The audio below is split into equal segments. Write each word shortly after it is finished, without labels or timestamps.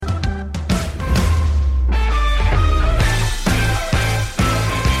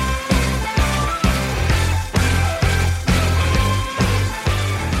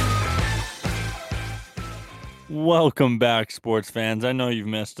Welcome back, sports fans. I know you've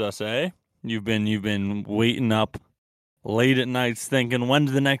missed us, eh? You've been waiting up late at nights thinking,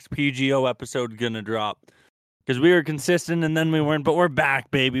 when's the next PGO episode gonna drop? Because we were consistent and then we weren't, but we're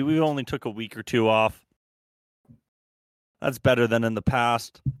back, baby. We only took a week or two off. That's better than in the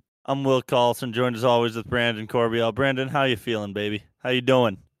past. I'm Will Carlson, joined as always with Brandon Corbiel. Brandon, how you feeling, baby? How you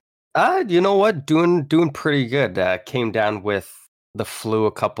doing? You know what? Doing pretty good. Came down with the flu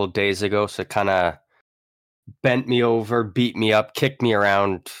a couple of days ago, so it kind of bent me over, beat me up, kicked me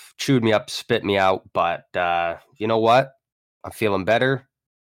around, chewed me up, spit me out. But you know what? I'm feeling better.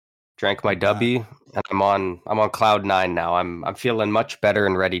 Drank my W, and I'm on cloud nine now. I'm feeling much better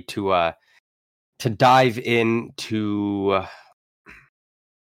and ready to dive into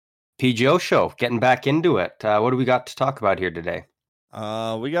PGO show. Getting back into it. What do we got to talk about here today?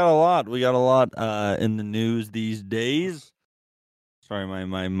 We got a lot. We got a lot in the news these days. Sorry,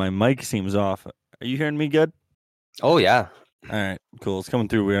 my mic seems off. Are you hearing me good? Oh yeah. All right, cool. It's coming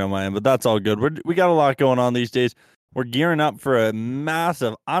through weird on my end, but that's all good. We got a lot going on these days. We're gearing up for a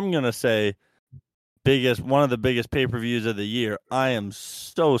massive, I'm gonna say, one of the biggest pay-per-views of the year. I am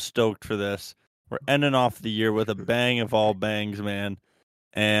so stoked for this. We're ending off the year with a bang of all bangs, man.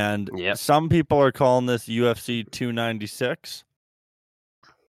 And Some people are calling this UFC 296.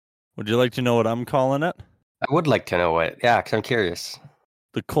 Would you like to know what I'm calling it? I would like to know it. Yeah, because I'm curious.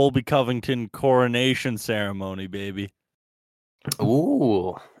 The Colby Covington coronation ceremony, baby.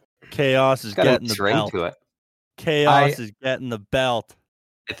 Ooh. Chaos is getting the belt. To it. Chaos is getting the belt.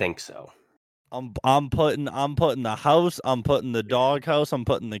 I think so. I'm putting the house, I'm putting the dog house, I'm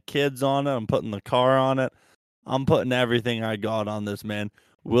putting the kids on it, I'm putting the car on it. I'm putting everything I got on this, man.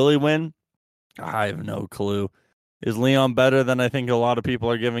 Will he win? I have no clue. Is Leon better than I think a lot of people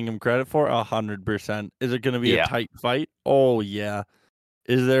are giving him credit for? 100%. Is it going to be a tight fight? Oh, yeah.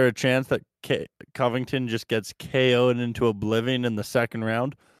 Is there a chance that Covington just gets KO'd into oblivion in the second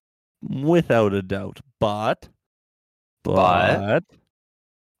round? Without a doubt. But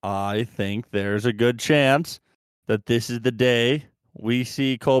I think there's a good chance that this is the day we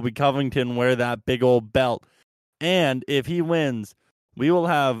see Colby Covington wear that big old belt. And if he wins, we will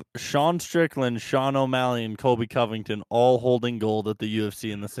have Sean Strickland, Sean O'Malley, and Colby Covington all holding gold at the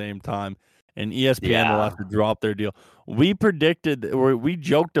UFC in the same time. And ESPN will have to drop their deal. We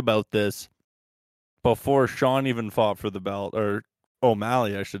joked about this before Sean even fought for the belt, or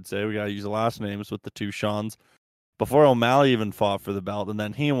O'Malley, I should say. We got to use the last names with the two Seans. Before O'Malley even fought for the belt, and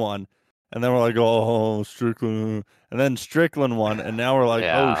then he won. And then we're like, oh, Strickland. And then Strickland won, and now we're like,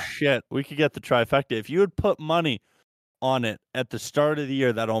 oh, shit, we could get the trifecta. If you had put money on it at the start of the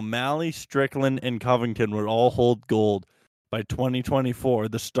year that O'Malley, Strickland, and Covington would all hold gold by 2024,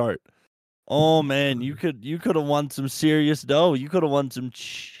 the start. Oh man, you could have won some serious dough. You could have won some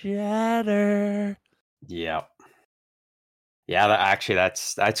cheddar. Yeah. Yeah,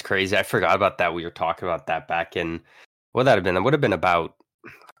 that's crazy. I forgot about that. We were talking about that back in what that have been. It would have been about.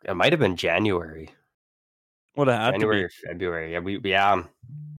 It might have been January. What happened? January or February. Yeah.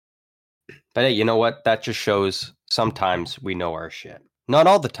 But hey, you know what? That just shows sometimes we know our shit. Not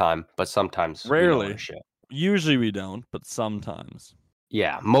all the time, but sometimes. Rarely. We know our shit. Usually we don't, but sometimes.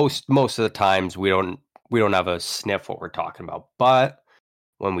 Yeah, most of the times we don't have a sniff what we're talking about. But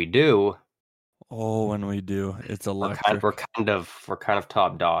when we do, it's electric. We're kind of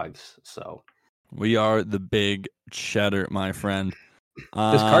top dogs. So we are the big cheddar, my friend.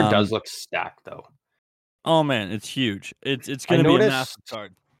 This card does look stacked, though. Oh man, it's huge. It's going to be a massive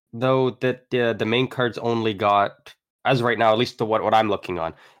card. Though that the main card's only got, as of right now, at least to what I'm looking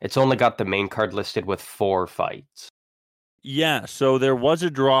on, it's only got the main card listed with 4 fights. Yeah, so there was a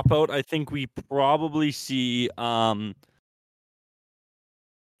dropout. I think we probably see I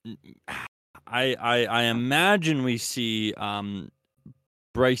imagine we see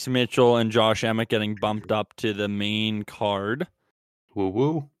Bryce Mitchell and Josh Emmett getting bumped up to the main card. Woo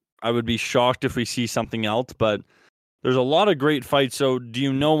woo. I would be shocked if we see something else, but there's a lot of great fights. So do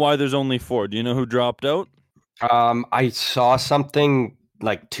you know why there's only 4? Do you know who dropped out? I saw something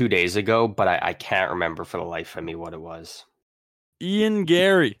like 2 days ago, but I can't remember for the life of me what it was. Ian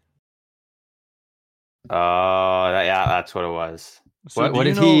Gary. That's what it was. So what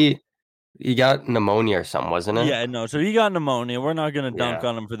did he got pneumonia or something, wasn't it? Yeah, no. So he got pneumonia. We're not going to dunk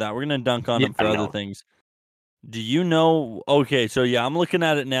on him for that. We're going to dunk on him for other things. Do you know? Okay, so yeah, I'm looking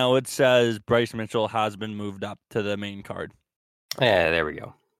at it now. It says Bryce Mitchell has been moved up to the main card. Yeah, there we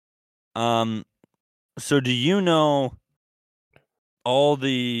go. So do you know all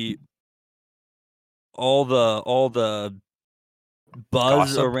the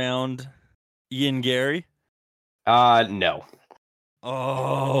buzz around Ian Gary? No.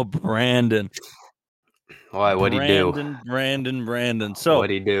 Oh, Brandon. Why? What'd he do? Brandon. So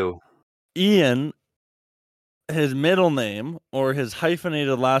What'd he do? Ian, his middle name or his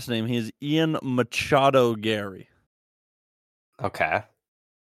hyphenated last name, he is Ian Machado Gary. Okay.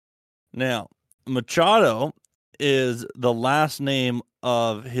 Now, Machado is the last name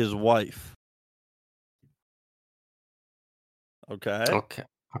of his wife. Okay.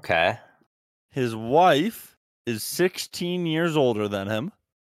 Okay. His wife is 16 years older than him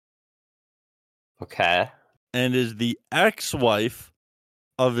Okay. and is the ex-wife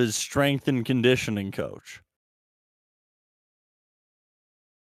of his strength and conditioning coach.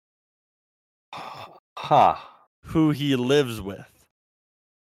 Huh. Who he lives with.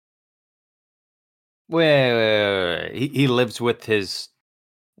 Wait. He lives with his.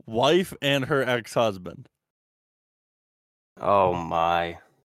 Wife and her ex-husband. Oh my.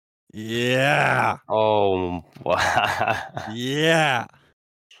 Yeah. Oh wow. Yeah.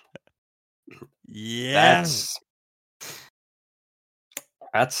 Yeah. That's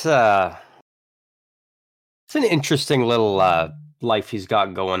it's an interesting little life he's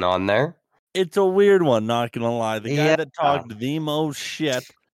got going on there. It's a weird one, not gonna lie. The guy Yeah. that talked the most shit,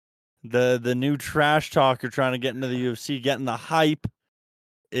 the new trash talker trying to get into the UFC, getting the hype,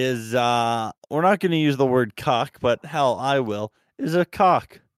 is we're not gonna use the word cock, but hell, I will, is a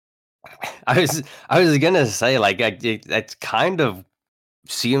cock. I was gonna say like it's kind of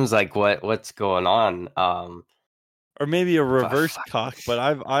seems like what's going on. Or maybe a But reverse fuck. cock, but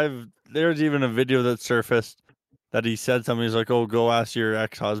I've there's even a video that surfaced that he said something. He's like, "Oh, go ask your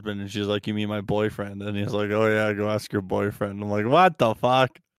ex-husband," and she's like, "You mean my boyfriend?" And he's like, "Oh yeah, go ask your boyfriend." I'm like, "What the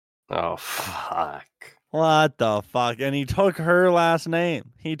fuck? Oh fuck. What the fuck?" And he took her last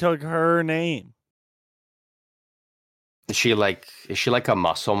name. He took her name. Is she like a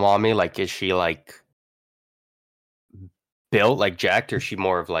muscle mommy? Like is she like built like jacked, or is she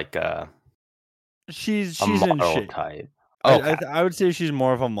more of like a She's in model shape. type? Okay. I would say she's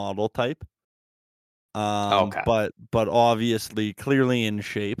more of a model type. Okay. But obviously clearly in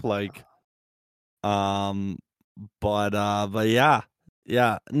shape, like um, but yeah,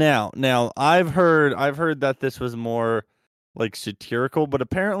 yeah. Now I've heard that this was more like satirical, but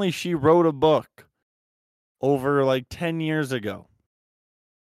apparently she wrote a book over like 10 years ago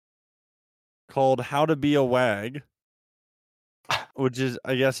called How to Be a Wag, which is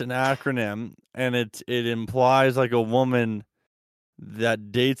I guess an acronym, and it implies like a woman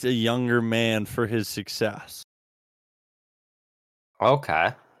that dates a younger man for his success.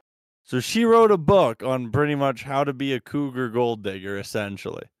 Okay. So she wrote a book on pretty much how to be a cougar gold digger,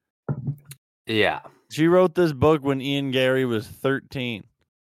 essentially. Yeah. She wrote this book when Ian Gary was 13.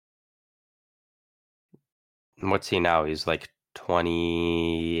 And what's he now? He's like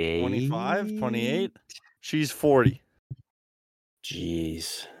 25, 28. 28. She's 40.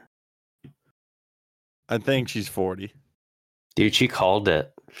 Jeez. I think she's 40. Dude, she called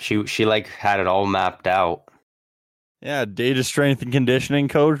it. She like had it all mapped out. Yeah, date a strength and conditioning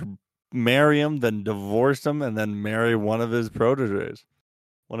coach, marry him, then divorce him, and then marry one of his proteges,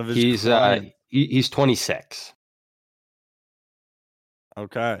 one of his clients. He's 26.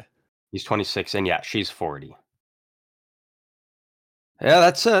 Okay. He's 26 and yeah, she's 40. Yeah,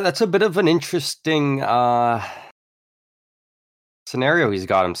 that's a bit of an interesting scenario he's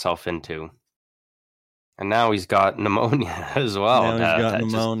got himself into. And now he's got pneumonia as well Now he's got to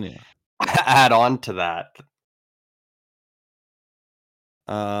just pneumonia. add on to that.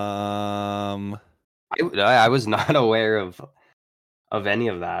 Um, I was not aware of any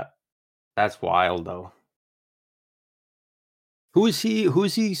of that. That's wild though. Who is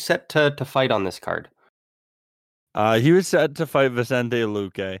he set to fight on this card? he was set to fight Vicente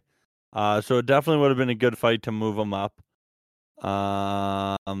Luque. So it definitely would have been a good fight to move him up.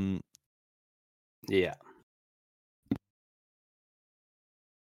 Yeah.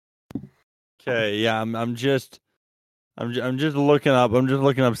 Okay, yeah, I'm just looking up. I'm just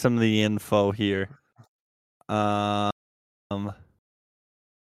looking up some of the info here. Um,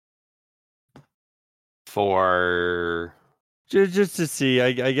 For just to see.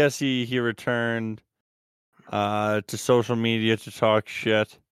 I guess he returned to social media to talk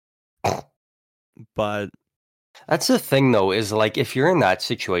shit. But That's the thing though, is like if you're in that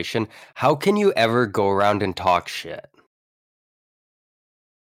situation, how can you ever go around and talk shit?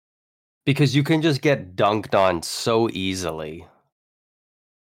 Because you can just get dunked on so easily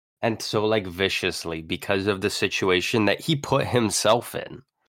and so like viciously because of the situation that he put himself in.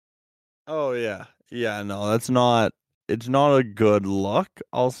 oh yeah, yeah, no, that's not. It's not a good look.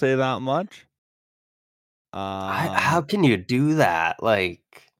 I'll say that much. How Um, can you do that? Like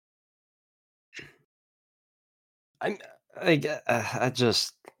I'm like I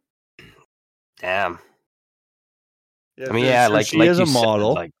just damn. Yeah, I mean, yeah, so she like is you a said,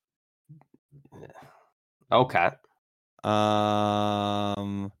 model. like okay.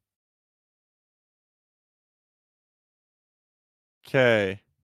 Okay.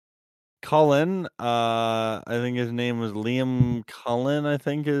 Cullen, I think his name was Liam Cullen, I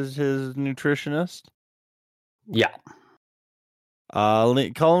think is his nutritionist. Yeah.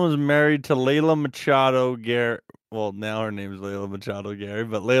 Cullen was married to Layla Machado Gary. Well, now her name is Layla Machado Gary,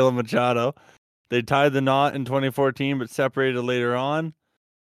 but Layla Machado. They tied the knot in 2014, but separated later on.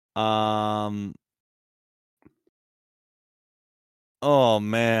 Oh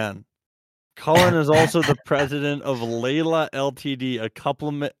man. Cullen is also the president of Layla Ltd,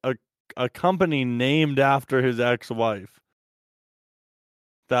 a company named after his ex-wife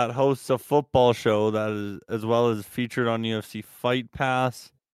that hosts a football show that is as well as featured on UFC Fight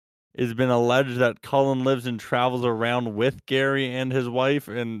Pass. It's been alleged that Cullen lives and travels around with Gary and his wife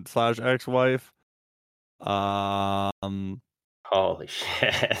and slash ex-wife. Holy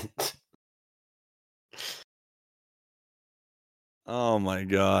shit. Oh my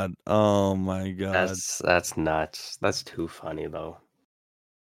god. Oh my god. That's nuts. That's too funny though.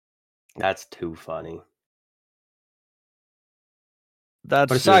 That's too funny. But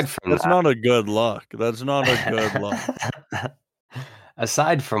aside from That's not a good look. That's not a good look. that,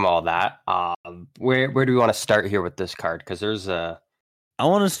 aside from all that, where do we want to start here with this card? Because there's a I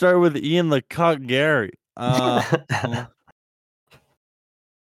want to start with Ian the Cuck Gary.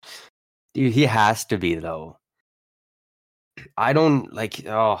 dude, he has to be though. I don't like.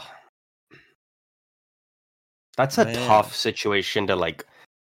 Oh, that's a Man, tough situation to like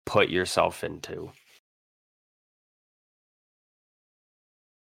put yourself into.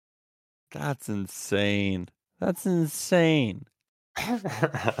 that's insane. That's insane.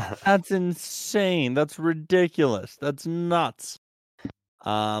 That's insane. That's ridiculous. That's nuts.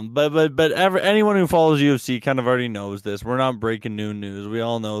 But anyone who follows UFC kind of already knows this. We're not breaking new news. We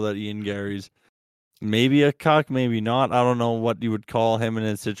all know that Ian Gary's maybe a cuck, maybe not. I don't know what you would call him in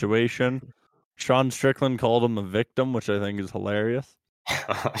his situation. Sean Strickland called him a victim, which I think is hilarious.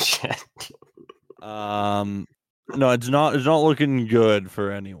 Oh shit. No, it's not. It's not looking good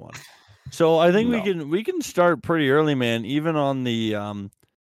for anyone. So I think No. we can start pretty early, man. Even on the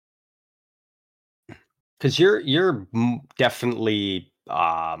Because you're definitely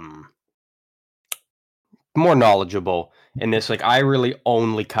more knowledgeable in this. Like I really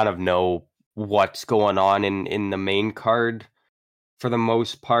only kind of know what's going on in the main card for the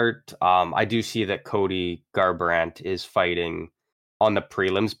most part. I do see that Cody Garbrandt is fighting on the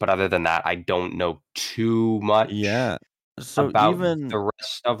prelims, but other than that, I don't know too much yeah. So about the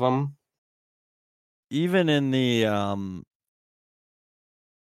rest of them. even in the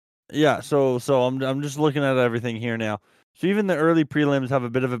yeah, so I'm just looking at everything here now. So even the early prelims have a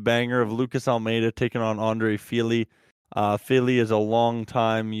bit of a banger of Lucas Almeida taking on Andre Fili. Fili is a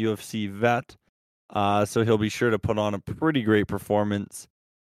longtime UFC vet, so he'll be sure to put on a pretty great performance.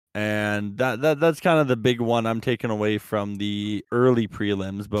 And that's kind of the big one I'm taking away from the early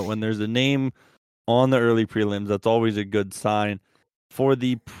prelims. But when there's a name on the early prelims, that's always a good sign. For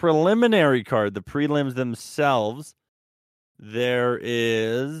the preliminary card, the prelims themselves, there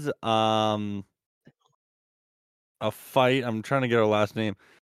is a fight. I'm trying to get her last name.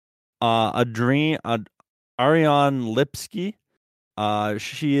 Ariane Lipsky.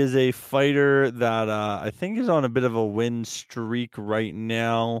 She is a fighter that I think is on a bit of a win streak right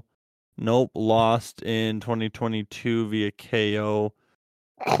now. Nope, lost in 2022 via KO.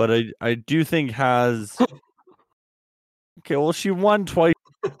 But I do think has okay. Well, she won twice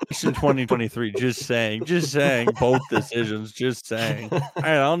in 2023. Just saying. Both decisions. Just saying. All right,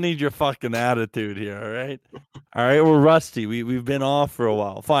 I don't need your fucking attitude here. All right. We're rusty. We've been off for a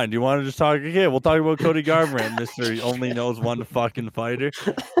while. Fine. Do you want to just talk? Okay, we'll talk about Cody Garbrandt, Mister only knows one fucking fighter.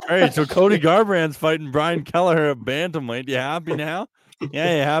 All right, so Cody Garbrandt's fighting Brian Kelleher at bantamweight. You happy now?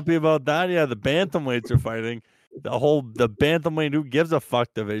 Yeah, you happy about that? Yeah, the bantamweights are fighting. The bantamweight who gives a fuck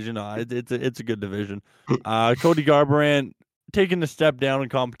division. It's a good division. Cody Garbrandt taking a step down in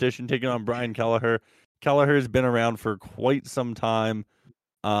competition, taking on Brian Kelleher. Kelleher has been around for quite some time.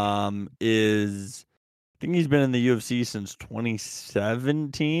 Is I think he's been in the UFC since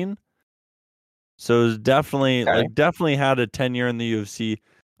 2017. So it's Okay. definitely had a tenure in the UFC.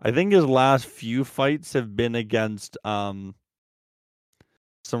 I think his last few fights have been against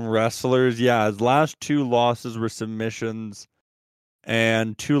some wrestlers. Yeah, his last two losses were submissions,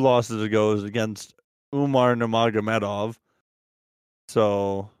 and two losses ago was against Umar Nurmagomedov.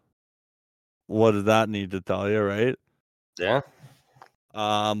 So what does that need to tell you, right? Yeah.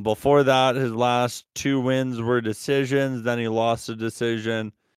 Before that, his last two wins were decisions. Then he lost a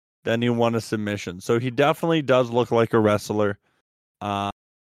decision. Then he won a submission. So he definitely does look like a wrestler.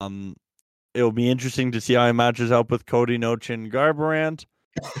 Um, it'll be interesting to see how he matches up with Cody No Chin Garbrandt.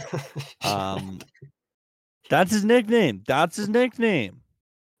 That's his nickname. That's his nickname.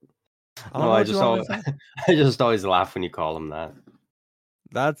 I don't No, know what you want me to say. I just always laugh when you call him that.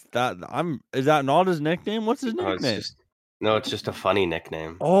 Is that not his nickname? What's his No, nickname? it's just a funny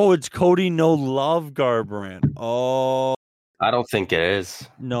nickname. Oh, it's Cody No Love Garbrandt. Oh, I don't think it is.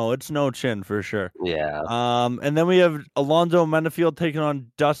 no, it's No Chin for sure. Yeah. And then we have Alonzo Menafield taking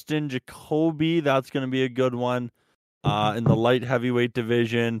on Dustin Jacoby. That's going to be a good one. In the light heavyweight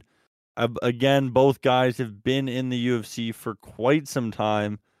division. Again, both guys have been in the UFC for quite some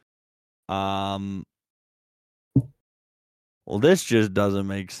time. Well, this just doesn't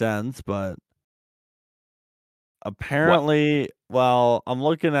make sense, but apparently, well, I'm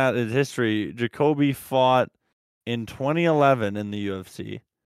looking at his history. Jacoby fought in 2011 in the UFC,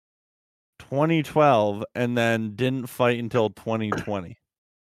 2012, and then didn't fight until 2020.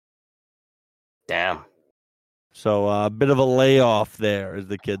 Damn. So a bit of a layoff there, as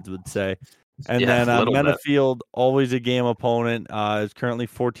the kids would say. And Yeah, then a little bit. Menafield, always a game opponent, is currently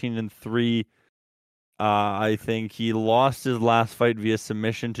 14-3. I think he lost his last fight via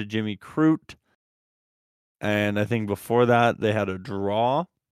submission to Jimmy Crute. And I think before that, they had a draw.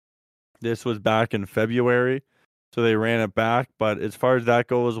 This was back in February, so they ran it back. But as far as that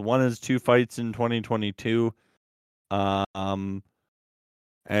goes, won his 2 fights in 2022, and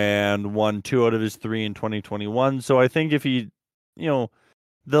won 2 out of his 3 in 2021. So I think if he,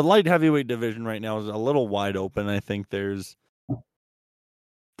 the light heavyweight division right now is a little wide open. I think there's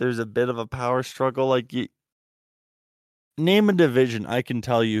a bit of a power struggle. Like, name a division, I can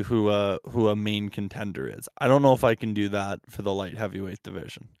tell you who a main contender is. I don't know if I can do that for the light heavyweight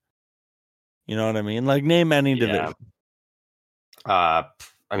division. You know what I mean? Like, name any division. I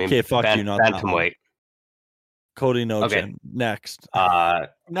mean, okay, fuck you, not bantamweight. Cody No Chin. Next. No.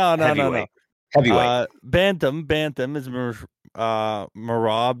 Heavyweight. Bantam is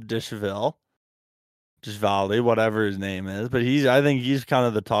Marab Dishvali, whatever his name is, but I think he's kind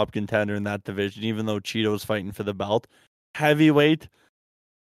of the top contender in that division, even though Cheeto's fighting for the belt. Heavyweight,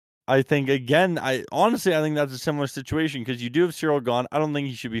 I think, again, I think that's a similar situation because you do have Cyril Gane. I don't think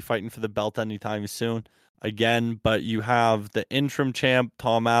he should be fighting for the belt anytime soon again, but you have the interim champ,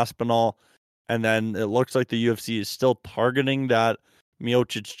 Tom Aspinall, and then it looks like the UFC is still targeting that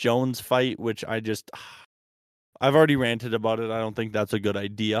Miocic Jones fight, which I've already ranted about it. I don't think that's a good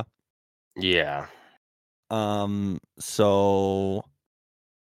idea. Yeah. So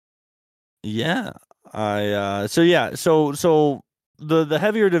yeah, so the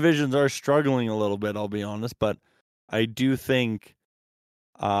heavier divisions are struggling a little bit, I'll be honest, but I do think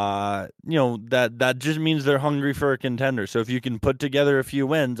that just means they're hungry for a contender. So if you can put together a few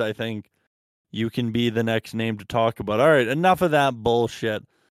wins, I think you can be the next name to talk about. All right, enough of that bullshit.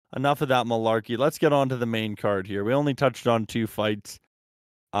 Enough of that malarkey. Let's get on to the main card here. We only touched on 2 fights.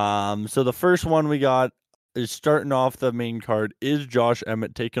 So the first one we got is starting off the main card is Josh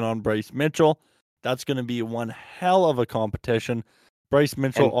Emmett taking on Bryce Mitchell. That's going to be one hell of a competition. Bryce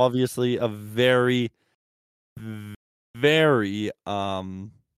Mitchell, obviously a very, very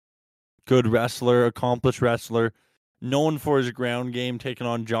good wrestler, accomplished wrestler, known for his ground game, taking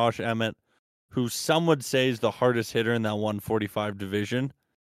on Josh Emmett, who some would say is the hardest hitter in that 145 division.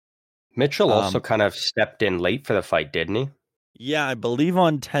 Mitchell also kind of stepped in late for the fight, didn't he? Yeah, I believe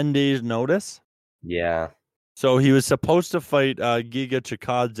on 10 days' notice. Yeah. So he was supposed to fight Giga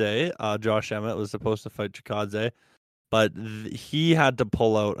Chikadze. Josh Emmett was supposed to fight Chikadze, but he had to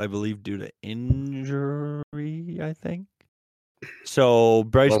pull out, I believe, due to injury, I think. So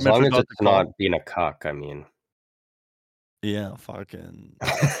Bryce Mitchell, as long as it's not being a cuck, I mean. Yeah, fucking.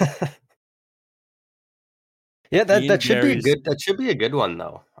 Yeah, that should be a good one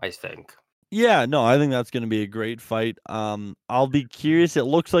though, I think. Yeah, no, I think that's going to be a great fight. I'll be curious. It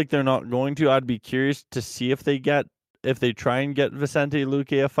looks like they're not going to. I'd be curious to see if they try and get Vicente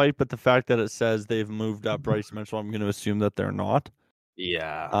Luque a fight, but the fact that it says they've moved up Bryce Mitchell, I'm going to assume that they're not.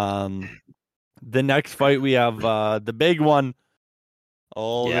 Yeah. The next fight we have the big one.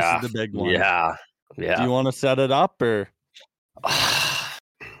 Oh, yeah. This is the big one. Yeah. Yeah. Do you want to set it up or?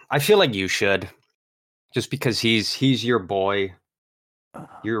 I feel like you should, just because he's your boy,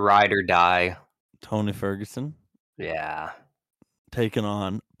 your ride or die. Tony Ferguson. Yeah. Taking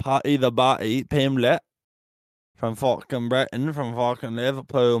on Patty the Batty Pimlet from fucking Britain, from fucking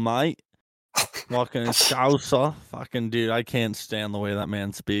Liverpool, mate. Fucking Scouser. Fucking dude, I can't stand the way that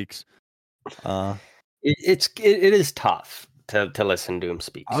man speaks. It is tough to listen to him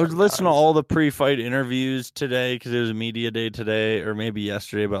speak. I was listening to sometimes. all the pre-fight interviews today because it was a media day today, or maybe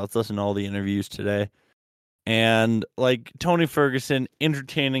yesterday, but I was listening to all the interviews today. And like Tony Ferguson,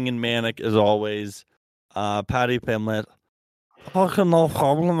 entertaining and manic as always. Paddy Pimlet, fucking no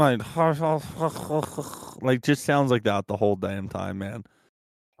problem, mate. Like just sounds like that the whole damn time, man.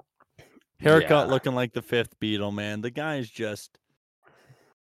 Haircut Yeah. looking like the fifth Beatle, man. The guy's just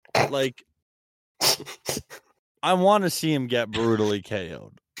like I want to see him get brutally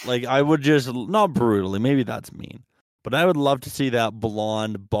KO'd. Like I would just not brutally, maybe that's mean. But I would love to see that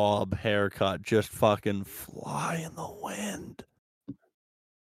blonde bob haircut just fucking fly in the wind.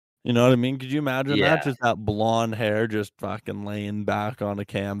 You know what I mean? Could you imagine that? Yeah. Just that blonde hair just fucking laying back on a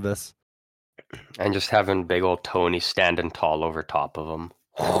canvas. And just having big old Tony standing tall over top of him.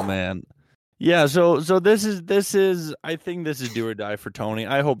 Oh man. Yeah, so this is I think this is do or die for Tony.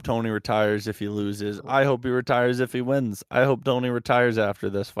 I hope Tony retires if he loses. I hope he retires if he wins. I hope Tony retires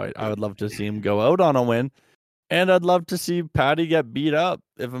after this fight. I would love to see him go out on a win. And I'd love to see Paddy get beat up,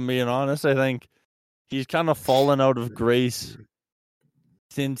 if I'm being honest. I think he's kind of fallen out of grace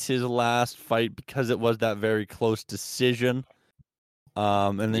since his last fight because it was that very close decision.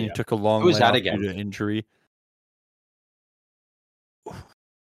 And then he took a long Who was that layoff again? due to injury.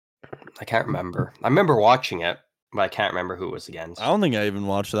 I can't remember. I remember watching it, but I can't remember who it was against. I don't think I even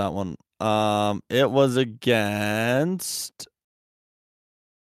watched that one. It was against.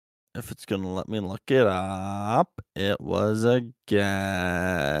 If it's gonna let me look it up, it was against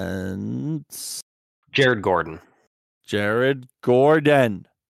Jared Gordon. Jared Gordon.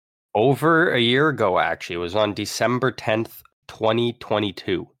 Over a year ago, actually. It was on December 10th,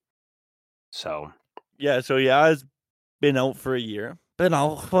 2022. So. Yeah, so he has been out for a year. Been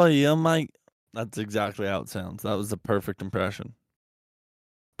out for a year, mate. That's exactly how it sounds. That was the perfect impression.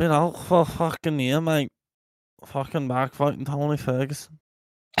 Been out for a fucking year, mate. Fucking back fighting Tony Ferguson.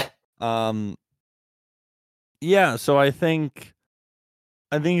 Yeah, so I think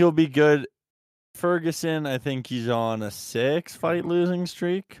he'll be good. Ferguson, I think he's on a 6-fight losing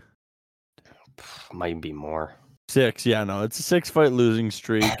streak. Might be more. 6, yeah, no, it's a 6-fight losing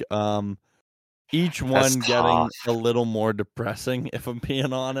streak. Each one getting a little more depressing, if I'm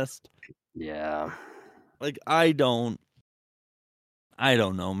being honest. Yeah. Like I don't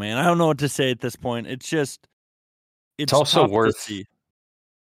know, man. I don't know what to say at this point. It's just it's also tough worth. to see.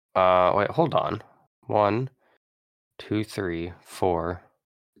 Wait, hold on. 1, 2, 3, 4.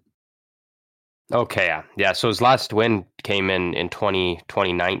 Okay, yeah. So his last win came in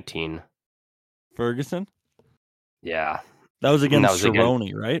 2019. Ferguson? Yeah. That was against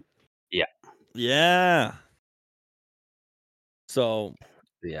Cerrone, right? Yeah. Yeah. So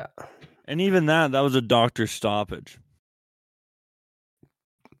yeah. And even that was a doctor stoppage.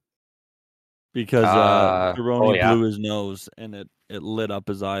 Because Cerrone blew his nose and it lit up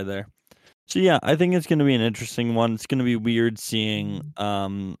his eye there. So yeah, I think it's going to be an interesting one. It's going to be weird seeing.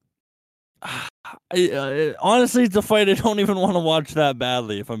 Honestly, it's a fight I don't even want to watch that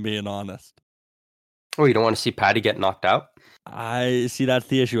badly, if I'm being honest. Oh, you don't want to see Paddy get knocked out? I see. That's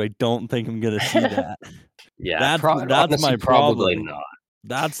the issue. I don't think I'm going to see that. Yeah, that's honestly, my probably problem. not.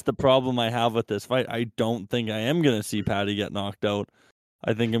 That's the problem I have with this fight. I don't think I am going to see Paddy get knocked out.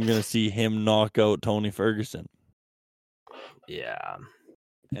 I think I'm going to see him knock out Tony Ferguson. Yeah.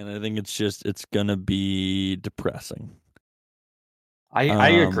 And I think it's going to be depressing. I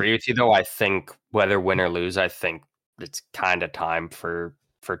agree with you, though. I think whether win or lose, I think it's kind of time for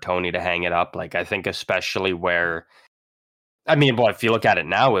Tony to hang it up. Like, I think especially where, I mean, well, if you look at it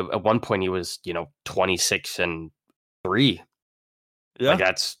now, at one point he was, 26-3. Yeah. Like,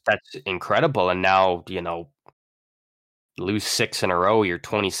 that's incredible. And now, lose 6 in a row, you're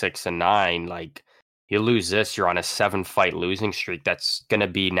 26-9. Like, you lose this, you're on a 7-fight losing streak. That's going to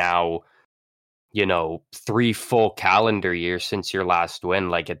be now, 3 full calendar years since your last win.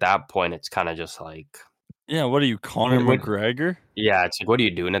 Like, at that point, it's kind of just like, yeah, what are you, Conor McGregor? Yeah, it's like, what are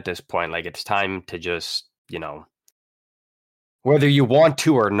you doing at this point? Like, it's time to just, whether you want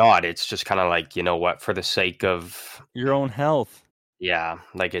to or not, it's just kind of like, you know what, for the sake of your own health. Yeah,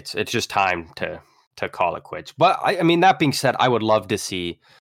 like it's just time to call it quits. But I mean, that being said, I would love to see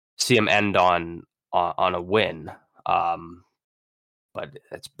him end on a win. But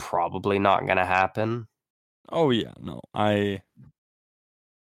it's probably not going to happen. Oh yeah, no.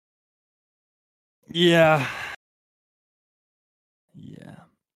 Yeah.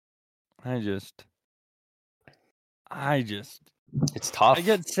 It's tough. I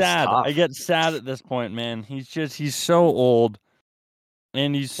get sad. I get sad at this point, man. He's so old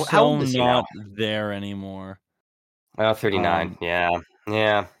and he's so not there anymore. Well, 39.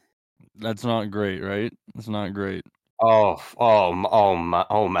 Yeah. That's not great, right? It's not great.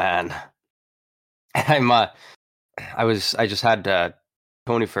 Oh man. I just had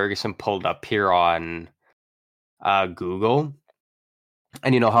Tony Ferguson pulled up here on Google,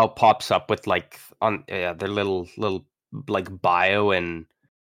 and you know how it pops up with like on their little like bio and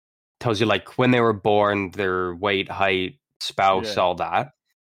tells you like when they were born, their weight, height, spouse, Yeah. all that.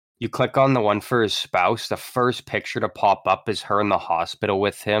 You click on the one for his spouse, the first picture to pop up is her in the hospital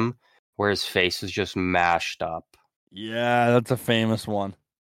with him, where his face is just mashed up. Yeah, that's a famous one.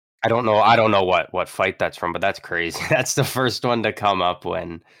 I don't know what fight that's from, but that's crazy. That's the first one to come up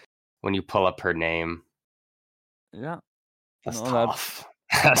when you pull up her name. Yeah. That's No, tough.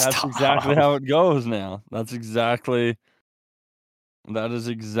 That's that's exactly tough. how it goes now. That is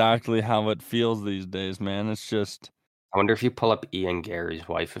exactly how it feels these days, man. It's just I wonder if you pull up Ian Gary's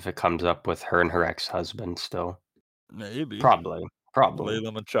wife, if it comes up with her and her ex-husband still. maybe Probably. Probably.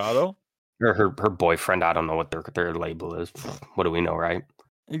 Layla Machado. Or her boyfriend. I don't know what their label is. What do we know, right?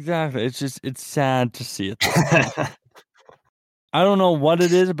 Exactly. It's sad to see it this way. I don't know what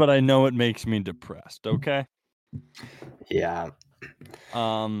it is, but I know it makes me depressed, okay? Yeah.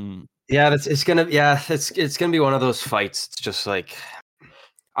 Um Yeah, it's gonna be one of those fights. It's just like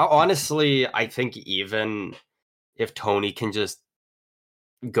honestly, I think even if Tony can just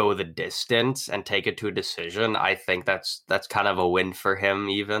go the distance and take it to a decision, I think that's kind of a win for him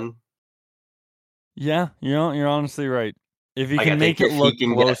even. yeah, you're honestly right. If you Like I can make think it if he look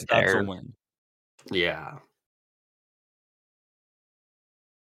can close, get that's a there, win. yeah.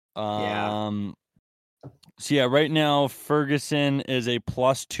 Yeah. Um so yeah, right now Ferguson is a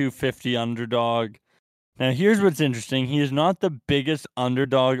plus 250 underdog. Now here's what's interesting. He is not the biggest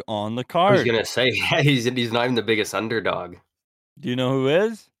underdog on the I was card. gonna say he's not even the biggest underdog. Do you know who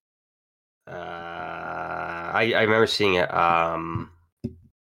is? I remember seeing it.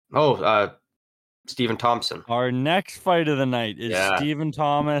 Oh, Stephen Thompson. Our next fight of the night is Yeah. Stephen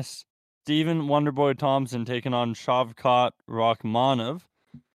Wonderboy Thompson taking on Shavkat Rakhmonov.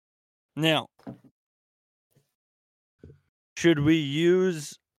 Now, should we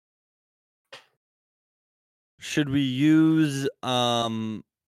use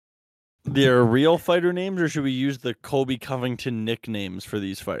their real fighter names, or should we use the Colby Covington nicknames for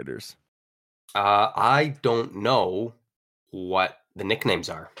these fighters? I don't know what the nicknames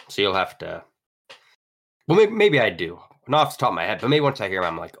are, so you'll have to. Well, maybe I do. Not off the top of my head, but maybe once I hear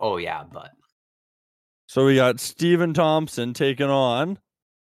them, I'm like, oh yeah, but. So we got Stephen Thompson taking on,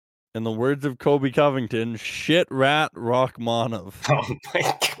 in the words of Colby Covington, shit rat Rakhmonov. Oh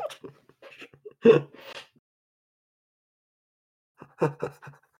my god.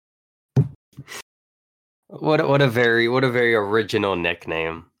 What a very original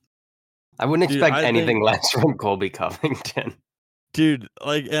nickname. I wouldn't Dude, expect I think anything less from Colby Covington. Dude,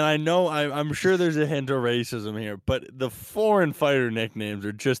 like, and I know I'm sure there's a hint of racism here, but the foreign fighter nicknames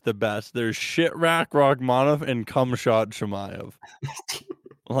are just the best. There's Shitrack Rakhmonov and Cumshot Shemaev.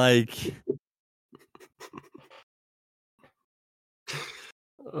 Like,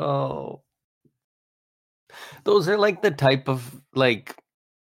 Oh, those are like the type of like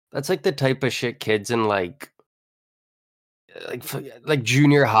that's like the type of shit kids in like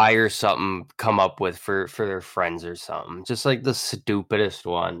junior high or something come up with for their friends or something. Just like the stupidest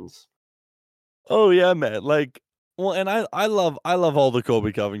ones. oh yeah, man. Like, well, and I love all the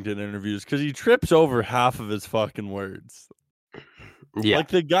Colby Covington interviews because he trips over half of his fucking words. Yeah. Like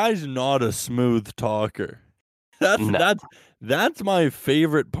the guy's not a smooth talker. That's No. that's that's my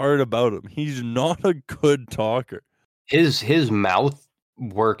favorite part about him. He's not a good talker. His mouth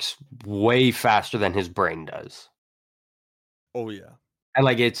works way faster than his brain does. Oh yeah. And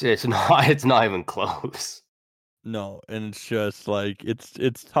like it's not it's not even close. No, and it's just like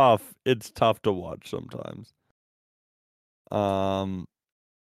it's tough. It's tough to watch sometimes. Um,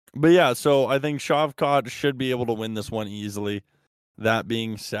 but yeah, so I think Shavkat should be able to win this one easily. That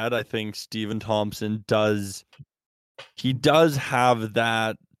being said, I think Stephen Thompson does have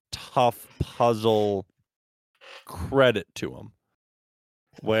that tough puzzle credit to him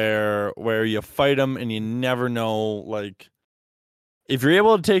where you fight him and you never know, like, if you're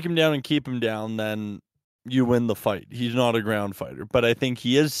able to take him down and keep him down, then you win the fight. He's not a ground fighter, but I think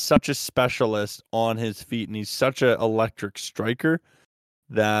he is such a specialist on his feet and he's such an electric striker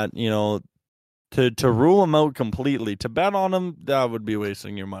that, to rule him out completely, to bet on him, that would be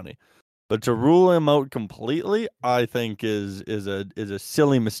wasting your money. But to rule him out completely, I think is a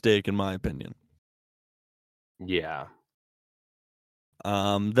silly mistake in my opinion. Yeah.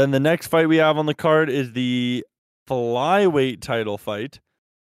 Then the next fight we have on the card is the flyweight title fight.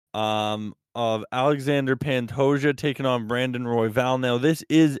 Of Alexander Pantoja taking on Brandon Royval. Now, this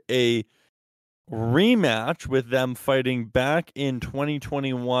is a rematch with them fighting back in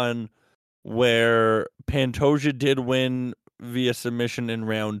 2021, where Pantoja did win via submission in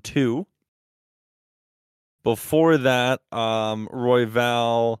round 2. Before that,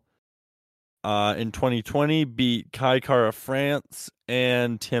 Royval in 2020 beat Kai Kara France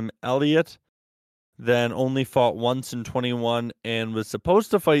and Tim Elliott. Then only fought once in 21 and was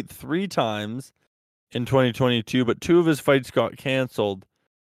supposed to fight 3 times in 2022, but 2 of his fights got canceled.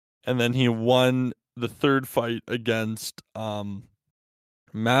 And then he won the 3rd fight against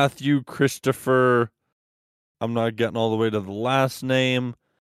Matthew Christopher. I'm not getting all the way to the last name.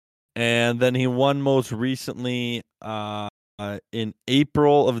 And then he won most recently in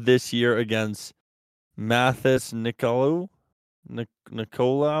April of this year against Mathis Nicolau.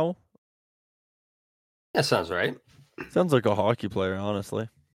 That sounds right. Sounds like a hockey player, honestly.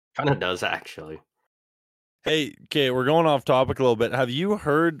 Kind of does, actually. Hey, okay, we're going off topic a little bit. Have you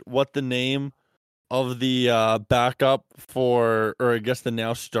heard what the name of the backup for, or I guess the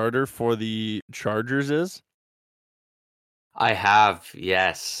now starter for the Chargers is? I have,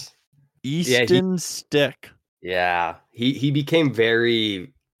 yes. Easton Stick. Yeah, he became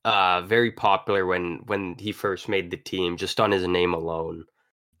very popular when he first made the team, just on his name alone.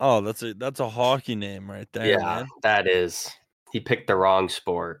 Oh, that's a hockey name right there, man. That is. He picked the wrong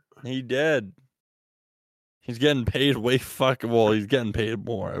sport. He did. He's getting paid he's getting paid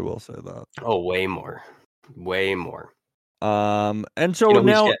more, I will say that. Oh, way more. Way more. And so who's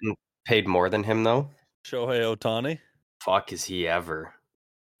now getting paid more than him though? Shohei Ohtani. Fuck, is he ever?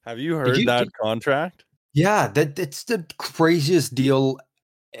 Have you heard that contract? Yeah, that's the craziest deal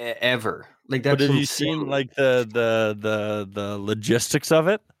ever. Like, that's But have insane. you seen like the logistics of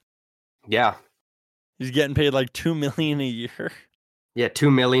it? Yeah. He's getting paid like $2 million a year. Yeah,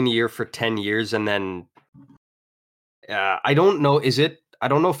 $2 million a year for 10 years, and then I don't know. I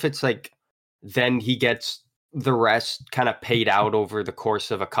don't know if it's like then he gets the rest kind of paid out over the course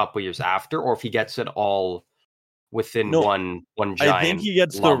of a couple years after, or if he gets it all within one giant. I think he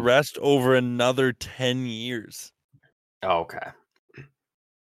gets lump. the rest over another 10 years. Okay.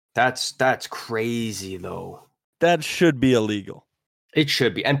 That's crazy though. That should be illegal. It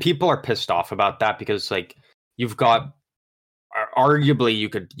should be. And people are pissed off about that because, like, you've got arguably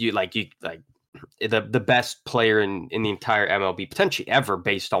the best player in the entire MLB potentially ever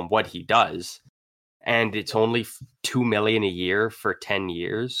based on what he does. And it's only $2 million a year for 10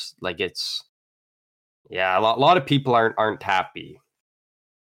 years. Like, it's, yeah, a lot of people aren't happy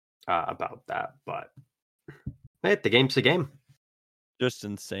about that, but hey, the game's the game. Just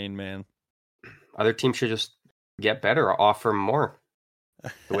insane, man. Other teams should just get better or offer more.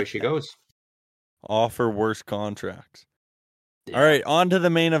 The way she goes. Offer worse contracts. Yeah. All right, on to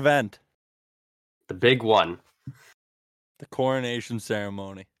the main event. The big one. The coronation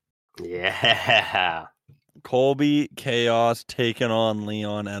ceremony. Yeah. Colby Chaos taking on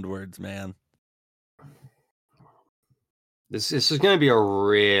Leon Edwards, man. This is going to be a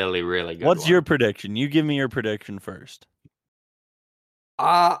really, really good What's one. your prediction? You give me your prediction first.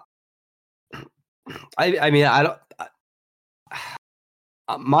 I mean, I don't.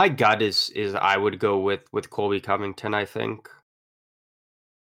 My gut is I would go with Colby Covington, I think.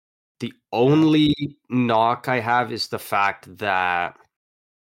 The only knock I have is the fact that,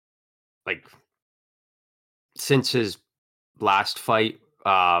 like, since his last fight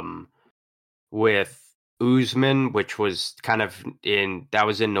with Usman, which was in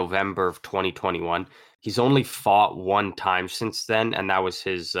November of 2021, he's only fought one time since then, and that was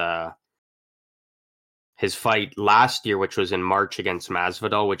his fight last year, which was in March against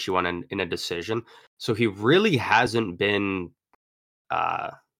Masvidal, which he won in a decision. So he really hasn't been,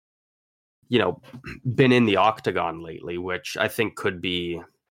 been in the octagon lately, which I think could be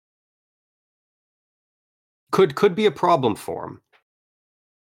a problem for him.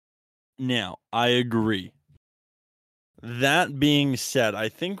 Now, I agree. That being said, I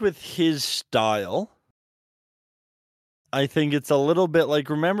think with his style, I think it's a little bit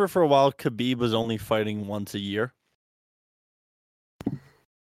like, remember for a while, Khabib was only fighting once a year?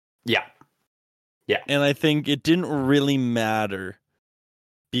 Yeah. Yeah. And I think it didn't really matter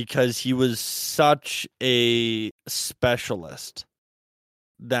because he was such a specialist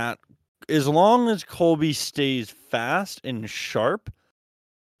that as long as Colby stays fast and sharp,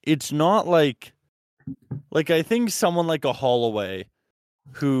 it's not like I think someone like a Holloway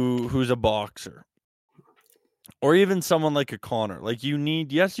who's a boxer, or even someone like a Connor, like you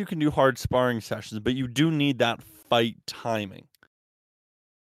can do hard sparring sessions, but you do need that fight timing.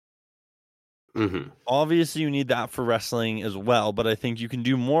 Mm-hmm. Obviously, you need that for wrestling as well, but I think you can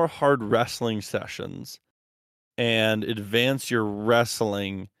do more hard wrestling sessions and advance your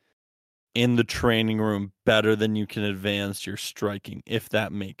wrestling in the training room better than you can advance your striking, if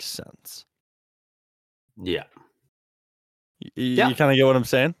that makes sense. Yeah. You kind of get what I'm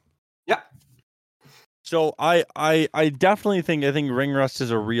saying? Yeah. So I definitely think ring rust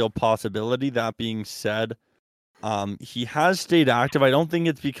is a real possibility. That being said, he has stayed active. I don't think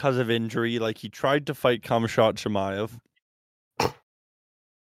it's because of injury. Like, he tried to fight Khamzat Chimaev.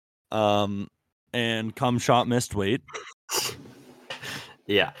 And Khamzat missed weight.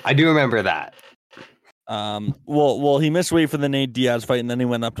 Yeah, I do remember that. Well, he missed weight for the Nate Diaz fight, and then he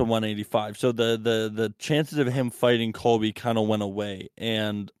went up to 185. So the chances of him fighting Colby kind of went away.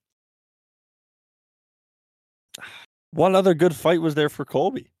 And what other good fight was there for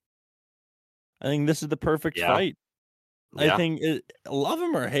Colby? I think this is the perfect fight. Yeah. I think love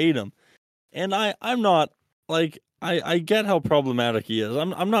him or hate him, and I'm not like I get how problematic he is.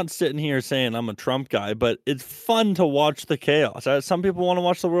 I'm not sitting here saying I'm a Trump guy, but it's fun to watch the chaos. Some people want to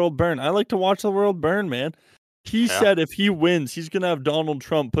watch the world burn. I like to watch the world burn, man. He said if he wins, he's gonna have Donald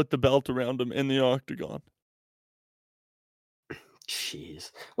Trump put the belt around him in the octagon.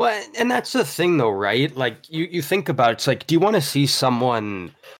 Jeez. Well, and that's the thing, though, right? Like, you think about it, it's like, do you want to see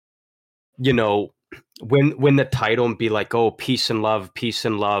someone, you know, win the title and be like, oh, peace and love,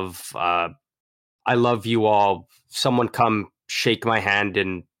 I love you all. Someone come shake my hand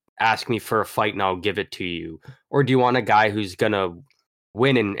and ask me for a fight and I'll give it to you. Or do you want a guy who's going to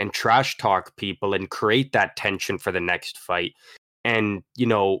win and trash talk people and create that tension for the next fight? And,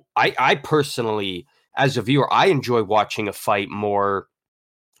 I personally, as a viewer, I enjoy watching a fight more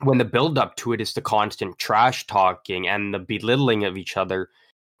when the build up to it is the constant trash talking and the belittling of each other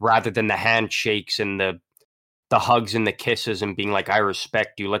rather than the handshakes and the hugs and the kisses and being like, I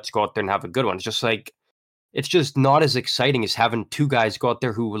respect you. Let's go out there and have a good one. It's just like, it's just not as exciting as having two guys go out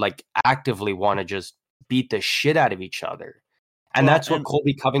there who like actively want to just beat the shit out of each other. And that's what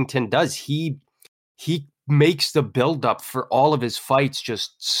Colby Covington does. He makes the buildup for all of his fights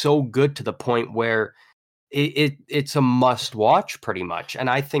just so good to the point where it's a must watch pretty much. And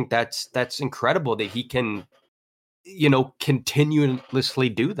I think that's incredible that he can, continuously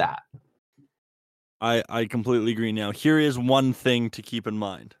do that. I completely agree. Now, here is one thing to keep in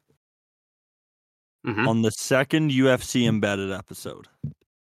mind. Mm-hmm. On the second UFC Embedded episode,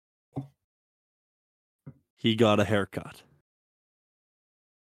 he got a haircut.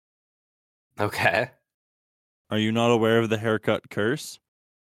 Okay. Are you not aware of the haircut curse?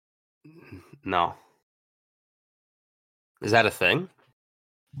 No. Is that a thing?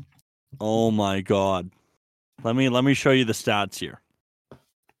 Oh my god. Let me show you the stats here.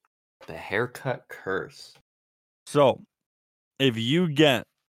 The haircut curse. So, if you get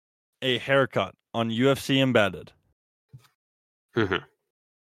a haircut on UFC Embedded, mm-hmm.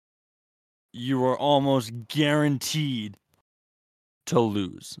 you are almost guaranteed to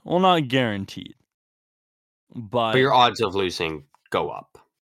lose. Well, not guaranteed, but your odds of losing go up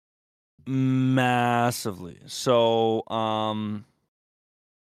massively. So, well,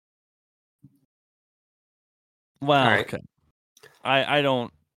 right. Okay. I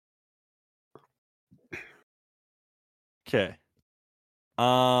don't. Okay.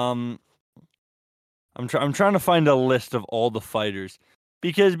 I'm trying to find a list of all the fighters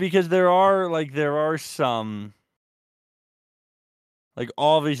because there are some like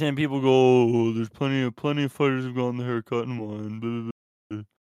obviously and people go, oh, there's plenty of fighters who've gotten the haircut in mine. Blah, blah, blah.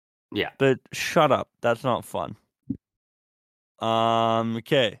 Yeah. But shut up. That's not fun.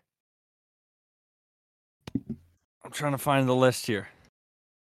 Okay. I'm trying to find the list here.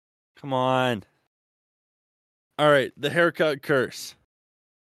 Come on. All right, the haircut curse.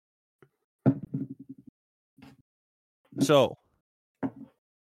 So,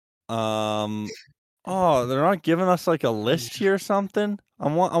 oh, they're not giving us like a list here or something. I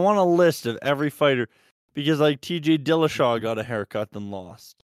want a list of every fighter because like TJ Dillashaw got a haircut then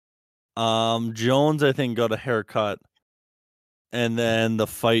lost. Jones I think got a haircut, and then the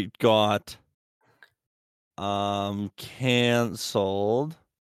fight got canceled.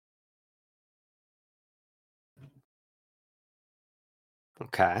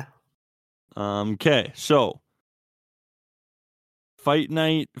 Okay. Okay, so Fight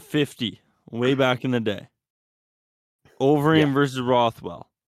Night 50, way back in the day. Overeem versus Rothwell.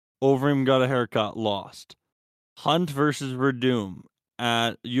 Overeem got a haircut, lost. Hunt versus Verdum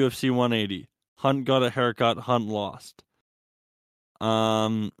at UFC 180. Hunt got a haircut, Hunt lost.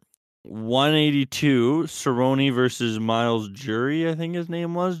 182, Cerrone versus Miles Jury, I think his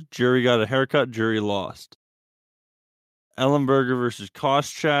name was. Jury got a haircut, Jury lost. Ellenberger versus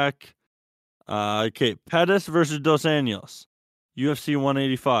Koscheck. Okay, Pettis versus Dos Anjos. UFC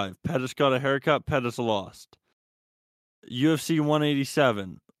 185. Pettis got a haircut, Pettis lost. UFC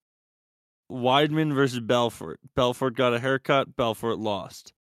 187. Weidman versus Belfort. Belfort got a haircut. Belfort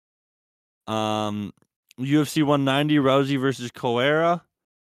lost. UFC 190, Rousey versus Kohara.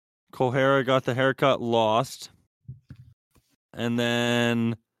 Kohara got the haircut, lost. And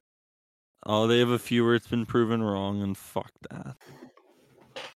then, they have a few where it's been proven wrong, and fuck that.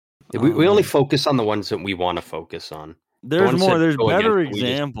 We only focus on the ones that we want to focus on. There's more. There's better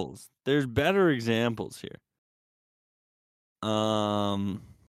examples. There's better examples here. Oh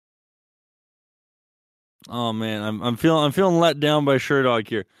man, I'm feeling let down by Sherdog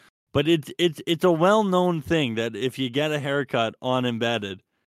here, but it's a well-known thing that if you get a haircut on embedded,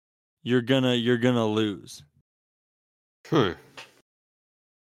 you're gonna lose.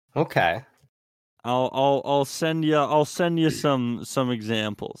 Okay. I'll send you some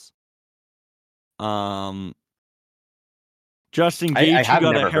examples. Justin Gaethje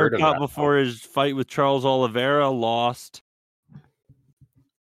got a haircut before his fight with Charles Oliveira, lost.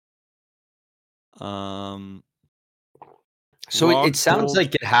 So it sounds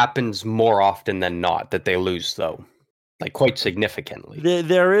like it happens more often than not that they lose, though, like quite significantly.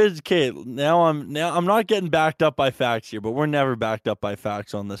 There is, okay. Now I'm not getting backed up by facts here, but we're never backed up by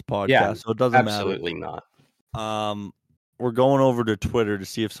facts on this podcast, so it doesn't matter. Absolutely not. We're going over to Twitter to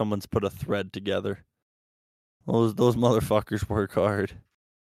see if someone's put a thread together. Those motherfuckers work hard.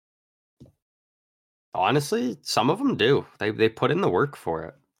 Honestly, some of them do. They put in the work for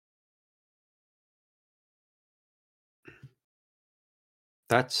it.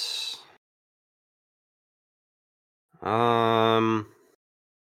 That's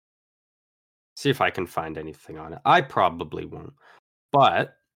see if I can find anything on it. I probably won't.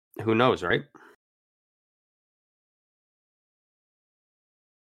 But who knows, right?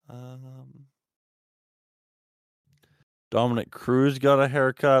 Dominic Cruz got a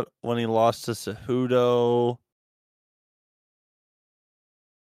haircut when he lost to Cejudo.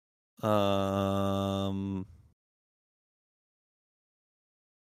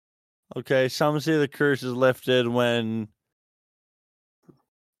 Okay, some say the curse is lifted when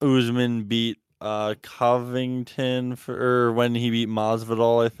Usman beat Covington or when he beat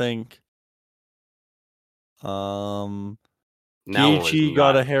Masvidal, I think. Gaethje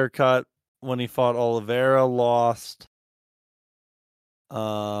got a haircut when he fought Oliveira, lost.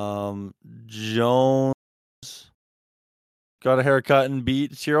 Jones got a haircut and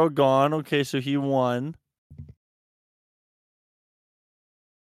beat Cyril Gane. Okay, so he won.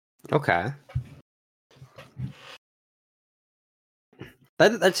 Okay.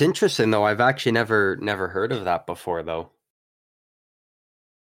 That's interesting, though. I've actually never heard of that before, though.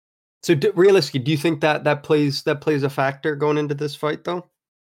 So, realistically, do you think that plays a factor going into this fight, though?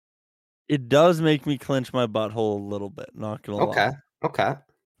 It does make me clench my butthole a little bit. Not gonna lie. Okay.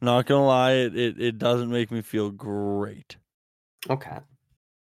 Not gonna lie, it doesn't make me feel great. Okay.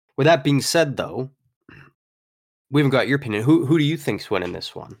 With that being said, though, we haven't got your opinion. Who do you think's winning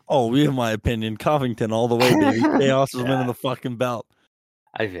this one? Oh, we have my opinion. Covington all the way, baby. Chaos is winning the fucking belt.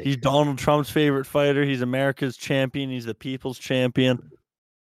 He's Donald Trump's favorite fighter. He's America's champion. He's the people's champion.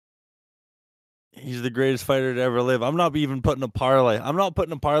 He's the greatest fighter to ever live. I'm not even putting a parlay. I'm not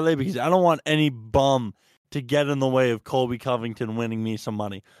putting a parlay because I don't want any bum to get in the way of Colby Covington winning me some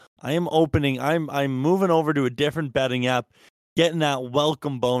money. I'm moving over to a different betting app, getting that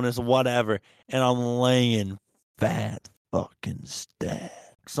welcome bonus, whatever, and I'm laying fat fucking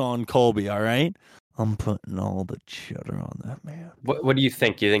stacks on Colby, all right? I'm putting all the cheddar on that man. What do you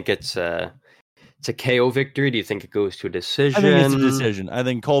think? You think it's a KO victory? Do you think it goes to a decision? I think it's a decision. I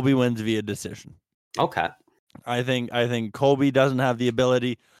think Colby wins via decision. Okay. I think Colby doesn't have the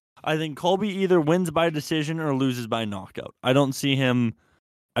ability. I think Colby either wins by decision or loses by knockout. I don't see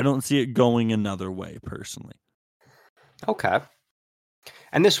it going another way, personally. Okay.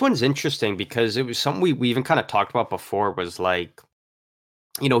 And this one's interesting because it was something we even kind of talked about before, was like,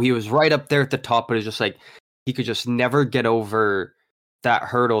 he was right up there at the top, but it's just like he could just never get over that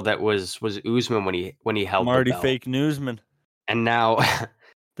hurdle that was Usman when he held Marty the belt. Fake Newsman. And now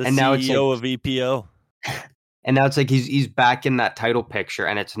the and CEO now it's like, of EPO. And now it's like he's back in that title picture,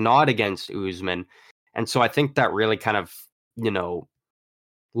 and it's not against Usman. And so I think that really kind of,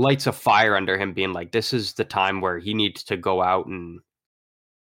 lights a fire under him, being like, this is the time where he needs to go out and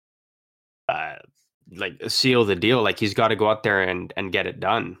seal the deal. Like, he's got to go out there and get it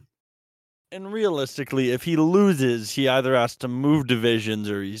done. And realistically, if he loses, he either has to move divisions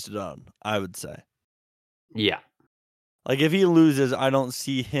or he's done, I would say. Yeah. Like, if he loses, I don't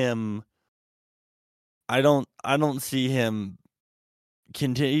see him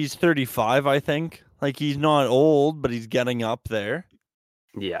continue. He's 35, I think. Like, he's not old, but he's getting up there.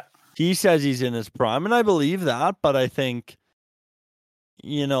 Yeah. He says he's in his prime, and I believe that, but I think,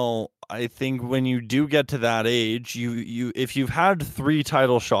 I think when you do get to that age, you if you've had 3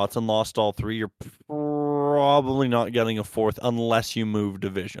 title shots and lost all 3, you're probably not getting a 4th unless you move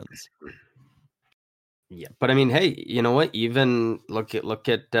divisions. Yeah, but I mean, hey, you know what? Even look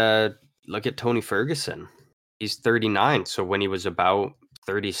at Tony Ferguson. He's 39, so when he was about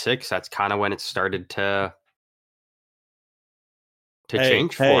 36, that's kind of when it started to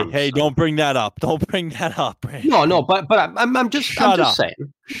change for him. Hey! So. Don't bring that up. Don't bring that up, Brandon. No, but I'm just Shut up. saying.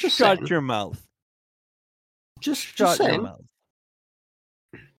 I'm just Shut saying. your mouth. Just Shut your saying.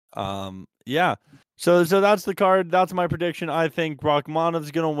 mouth. Yeah. So that's the card. That's my prediction. I think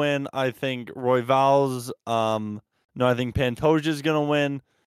Rachmanov's gonna win. I think Royval's. No, I think Pantoja's gonna win.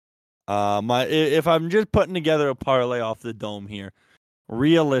 If I'm just putting together a parlay off the dome here,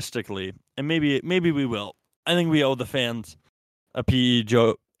 realistically, and maybe we will. I think we owe the fans a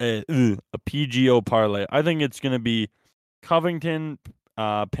PGO parlay. I think it's gonna be Covington,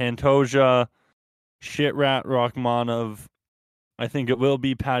 Pantoja, Shitrat Rachmanov. I think it will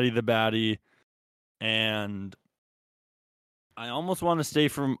be Patty the Batty, and I almost want to stay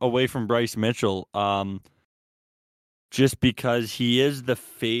away from Bryce Mitchell. Just because he is the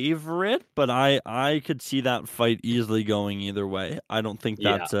favorite, but I could see that fight easily going either way. I don't think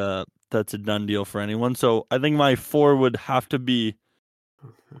that's a done deal for anyone. So I think my 4 would have to be,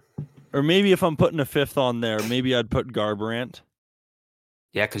 or maybe if I'm putting a 5th on there, maybe I'd put Garbrandt.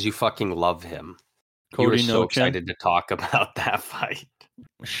 Yeah, because you fucking love him. Cody you were so Nochin. excited to talk about that fight.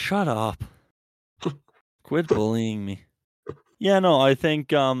 Shut up. Quit bullying me. Yeah, no, I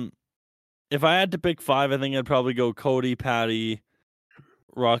think if I had to pick 5, I think I'd probably go Cody, Patty,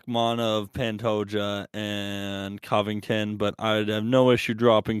 Rachmanov, Pantoja, and Covington, but I'd have no issue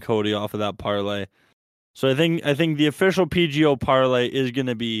dropping Cody off of that parlay. So I think the official PGO parlay is going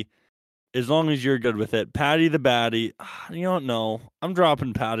to be, as long as you're good with it, Patty the Batty. You don't know. I'm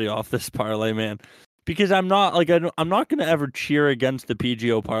dropping Patty off this parlay, man, because I'm not I'm not going to ever cheer against the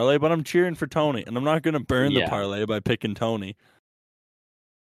PGO parlay, but I'm cheering for Tony, and I'm not going to burn the parlay by picking Tony.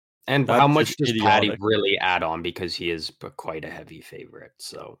 And how much does Patty really add on, because he is quite a heavy favorite?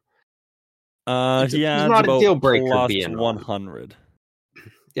 So he adds not about a deal breaker plus being 100.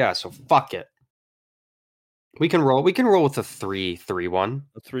 Yeah, so fuck it. We can roll with a 3-3-1.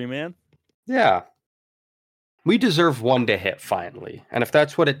 A 3-man? Yeah. We deserve one to hit finally. And if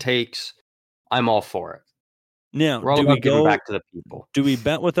that's what it takes, I'm all for it. Now, we're all about giving back to the people. Do we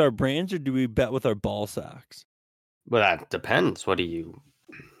bet with our brains or do we bet with our ball sacks? Well, that depends. What do you...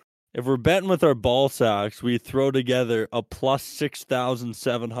 If we're betting with our ball sacks, we throw together a plus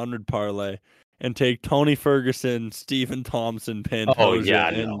 6,700 parlay and take Tony Ferguson, Stephen Thompson, Pantoja. Oh, yeah,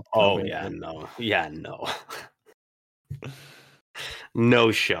 and no. Covington. Oh, yeah, no. Yeah, no.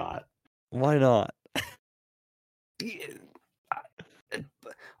 No shot. Why not?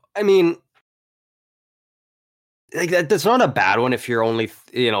 I mean, like that's not a bad one if you're only,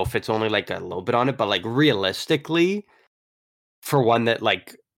 if it's only like a little bit on it, but like realistically, for one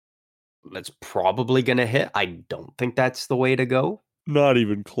that's probably gonna hit, I don't think that's the way to go. Not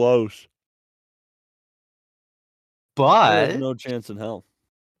even close. But no chance in hell.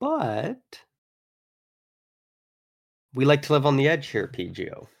 But we like to live on the edge here,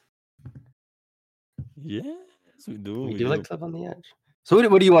 PGO. Yes, we do. We do like to live on the edge. So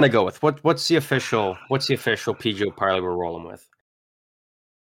what do you want to go with? What's the official PGO parlay we're rolling with?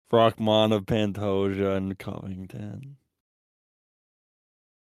 Rachmanov, Pantoja, and Covington.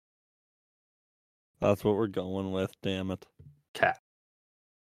 That's what we're going with. Damn it. Okay.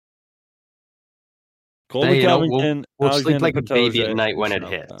 Colby Covington. We'll sleep like a baby at night when it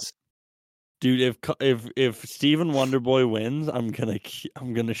hits. Dude, if Stephen Wonderboy wins, I'm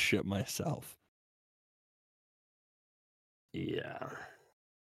gonna shit myself. Yeah.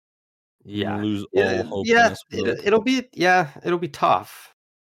 Yeah. Lose all hope. Yeah. It'll be tough.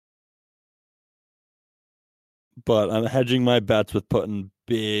 But I'm hedging my bets with putting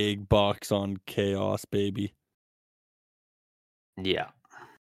big bucks on chaos, baby. Yeah.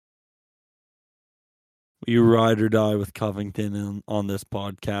 We ride or die with Covington on this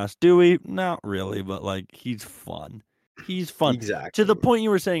podcast. Do we? Not really, but he's fun. He's fun. Exactly. To the point you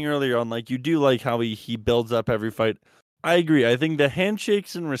were saying earlier on, you do like how he builds up every fight. I agree. I think the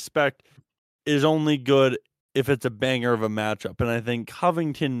handshakes and respect is only good if it's a banger of a matchup. And I think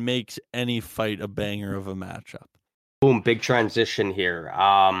Covington makes any fight a banger of a matchup. Boom, big transition here.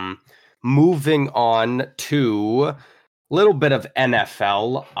 Moving on to a little bit of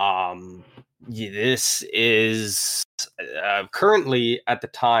NFL. This is currently, at the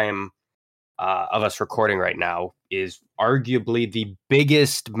time of us recording right now, is arguably the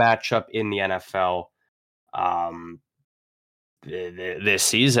biggest matchup in the NFL. this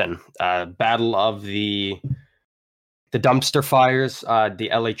season. Battle of the dumpster fires, the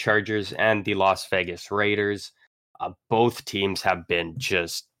LA Chargers and the Las Vegas Raiders. Both teams have been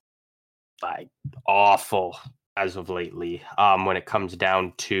just like awful as of lately when it comes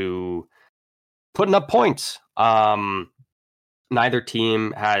down to putting up points. Neither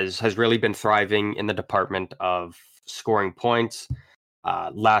team has really been thriving in the department of scoring points.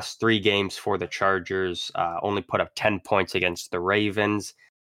 Last 3 games for the Chargers, only put up 10 points against the Ravens,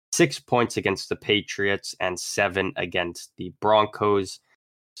 6 points against the Patriots, and 7 against the Broncos.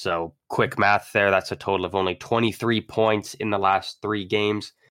 So quick math there, that's a total of only 23 points in the last 3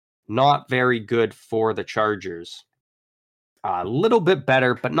 games. Not very good for the Chargers. A little bit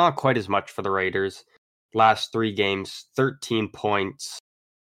better, but not quite as much for the Raiders. Last 3 games, 13 points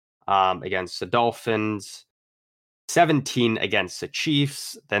against the Dolphins, 17 against the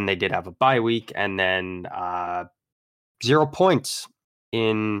Chiefs. Then they did have a bye week, and then 0 points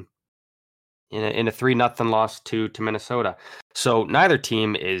in a 3-0 loss to Minnesota. So neither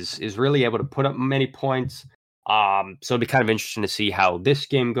team is really able to put up many points. So it'll be kind of interesting to see how this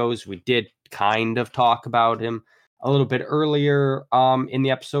game goes. We did kind of talk about him a little bit earlier in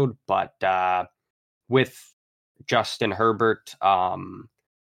the episode, but with Justin Herbert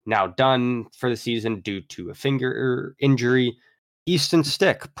now done for the season due to a finger injury, Easton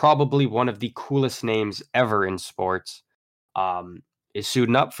Stick, probably one of the coolest names ever in sports, is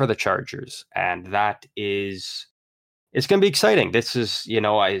suiting up for the Chargers, and that is it's going to be exciting. This is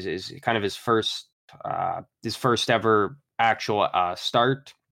is kind of his first ever actual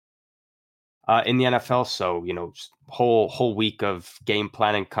start in the NFL. So whole week of game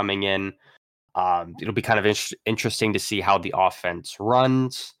planning coming in. It'll be kind of interesting to see how the offense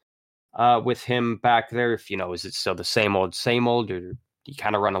runs with him back there. If is it still the same old, or do you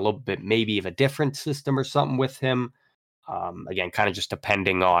kind of run a little bit maybe of a different system or something with him? Again, kind of just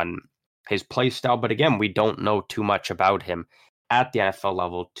depending on his play style. But again, we don't know too much about him at the NFL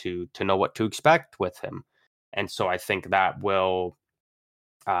level to know what to expect with him. And so I think that will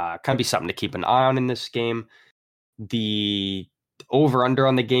kind of be something to keep an eye on in this game. The over-under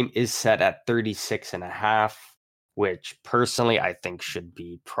on the game is set at 36.5, which personally I think should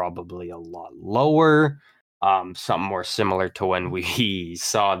be probably a lot lower. Something more similar to when we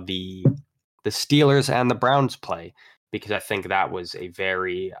saw the Steelers and the Browns play, because I think that was a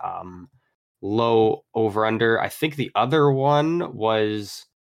very low over-under. I think the other one was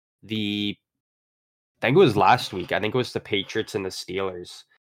I think it was last week. I think it was the Patriots and the Steelers,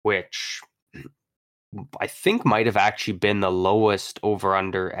 which I think might have actually been the lowest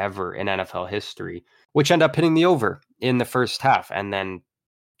over-under ever in NFL history, which ended up hitting the over in the first half. And then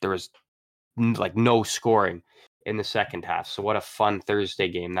there was no scoring in the second half. So what a fun Thursday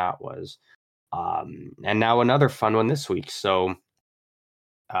game that was. And now another fun one this week. So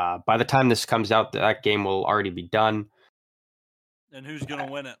by the time this comes out, that game will already be done. And who's going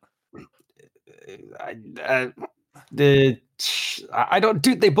to win it? I don't,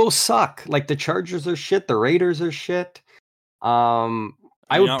 dude. They both suck. Like the Chargers are shit. The Raiders are shit. I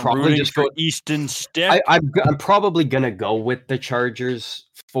would probably just go Easton Stick. I'm probably gonna go with the Chargers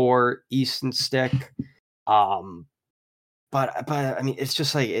for Easton Stick. But I mean, it's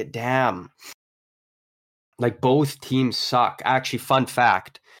just like damn. Like both teams suck. Actually, fun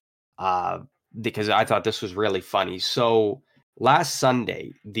fact, because I thought this was really funny. So last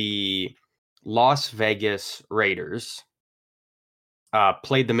Sunday, the Las Vegas Raiders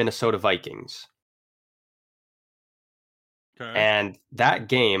played the Minnesota Vikings. Okay. And that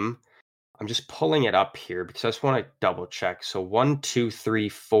game, I'm just pulling it up here because I just want to double check. So 1, 2, 3,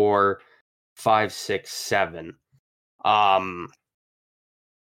 4, 5, 6, 7.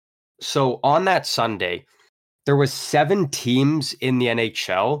 So on that Sunday, there was 7 teams in the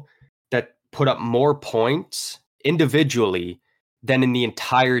NHL that put up more points individually than in the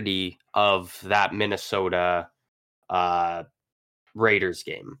entirety of that Minnesota Raiders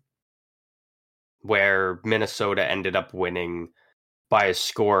game, where Minnesota ended up winning by a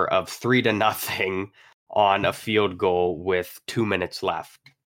score of 3-0 on a field goal with 2 minutes left.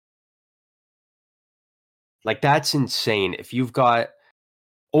 Like, that's insane. If you've got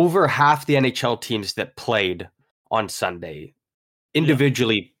over half the NHL teams that played on Sunday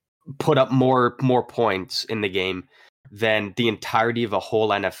individually put up more points in the game than the entirety of a whole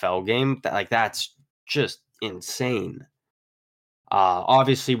NFL game, that's just insane.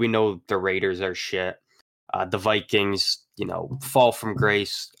 Obviously, we know the Raiders are shit. The Vikings, fall from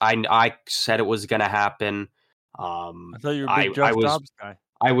grace. I said it was going to happen. I thought you were a big Jeff Dobbs guy.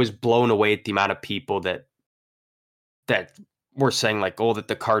 I was blown away at the amount of people that were saying that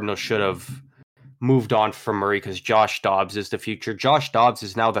the Cardinals should have moved on from Murray because Josh Dobbs is the future. Josh Dobbs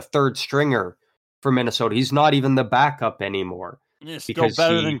is now the third stringer for Minnesota. He's not even the backup anymore Yeah, still because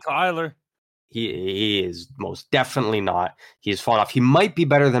better than Kyler. he is most definitely not. He has fallen off. He might be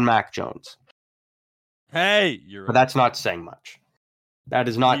better than Mac Jones, Hey, you're but right. that's not saying much. That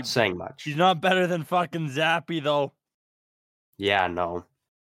is not saying much. He's not better than fucking Zappy, though. Yeah, no.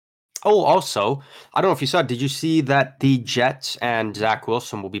 Oh, also, I don't know if you saw, did you see that the Jets and Zach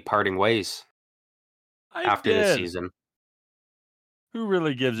Wilson will be parting ways I after this did. season? Who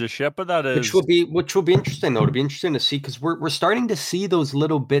really gives a shit? But that Which is. will be interesting though. It'll be interesting to see because we're starting to see those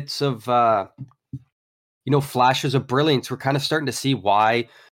little bits of flashes of brilliance. We're kind of starting to see why,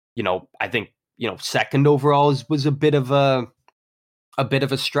 I think, second overall was a bit of a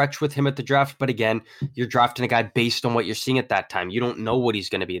stretch with him at the draft. But again, you're drafting a guy based on what you're seeing at that time. You don't know what he's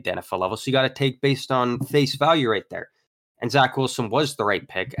going to be at the NFL level. So you got to take based on face value right there. And Zach Wilson was the right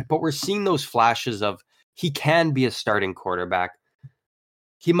pick. But we're seeing those flashes of he can be a starting quarterback.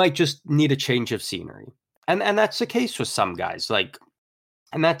 He might just need a change of scenery. And that's the case with some guys.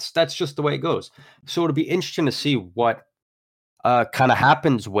 And that's just the way it goes. So it'll be interesting to see what kind of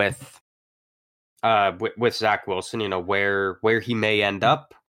happens with Zach Wilson, where he may end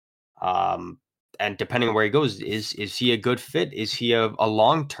up. And depending on where he goes, is he a good fit? Is he a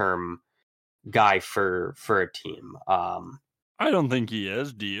long-term guy for a team? I don't think he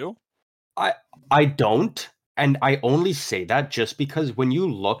is. Do you? I don't. And I only say that just because when you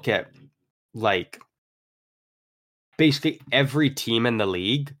look at basically every team in the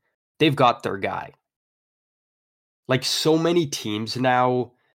league, they've got their guy. So many teams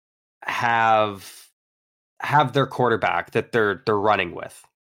now have their quarterback that they're running with.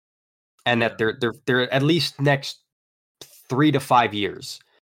 And that they're at least next 3 to 5 years,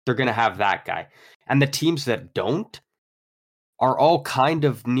 they're going to have that guy. And the teams that don't are all kind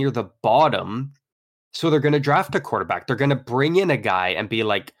of near the bottom. So they're going to draft a quarterback. They're going to bring in a guy and be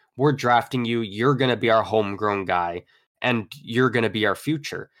like, we're drafting you. You're going to be our homegrown guy and you're going to be our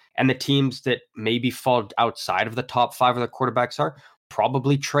future. And the teams that maybe fall outside of the top 5 of the quarterbacks are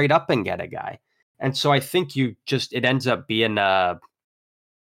probably trade up and get a guy. And so I think it ends up being like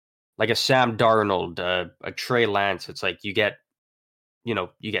a Sam Darnold, a Trey Lance. It's like you get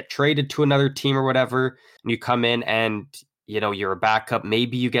traded to another team or whatever, and you come in and, you're a backup.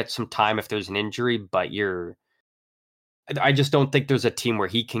 Maybe you get some time if there's an injury, but I just don't think there's a team where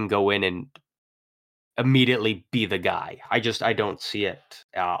he can go in and immediately be the guy. I don't see it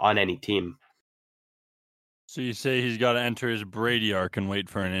on any team. So you say he's got to enter his Brady arc and wait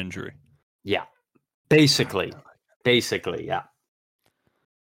for an injury? Yeah, basically, yeah.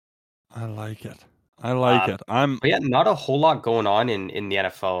 I like it. But yeah, not a whole lot going on in the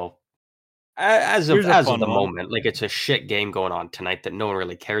NFL as of the moment. Like, it's a shit game going on tonight that no one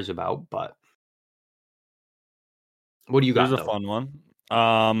really cares about. But what do you got? Here's a fun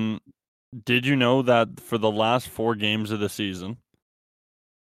one. Did you know that for the last 4 games of the season,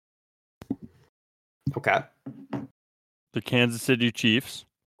 okay, the Kansas City Chiefs,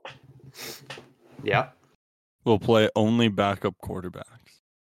 yeah, will play only backup quarterbacks?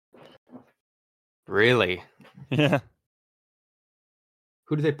 Really? Yeah.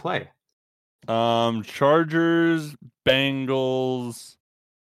 Who do they play? Chargers, Bengals.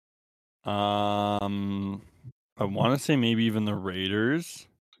 I want to say maybe even the Raiders.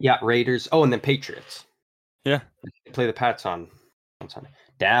 Yeah, Raiders. Oh, and then Patriots. Yeah. They play the Pats on Sunday.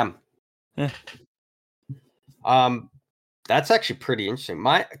 Damn. Yeah. That's actually pretty interesting.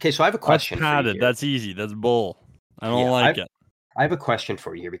 So I have a question. That's padded. That's easy. That's bull. I don't like it. I have a question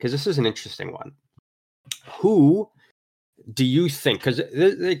for you here because this is an interesting one. Who do you think?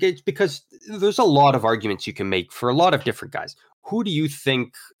 Because there's a lot of arguments you can make for a lot of different guys. Who do you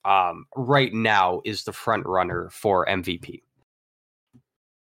think right now is the front runner for MVP?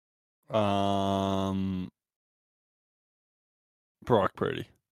 Brock Purdy.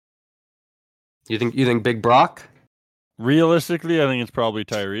 You think Big Brock? Realistically, I think it's probably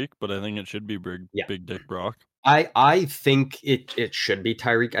Tyreek, but I think it should be Big Dick Brock. I think it should be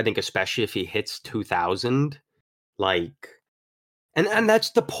Tyreek. I think especially if he hits 2,000, and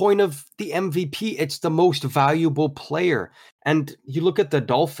that's the point of the MVP. It's the most valuable player. And you look at the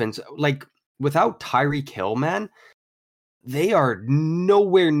Dolphins, without Tyreek Hill, man, they are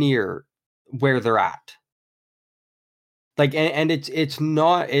nowhere near where they're at. And it's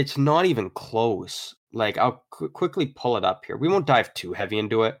not even close. I'll quickly pull it up here. We won't dive too heavy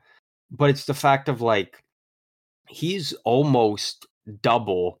into it, but it's the fact of he's almost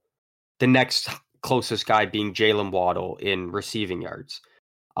double the next closest guy being Jalen Waddle in receiving yards.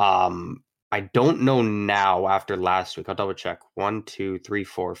 I don't know now after last week. I'll double check. 1, 2, 3,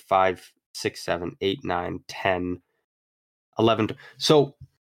 4, 5, 6, 7, 8, 9, 10, 11. So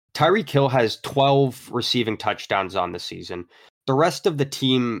Tyreek Hill has 12 receiving touchdowns on the season. The rest of the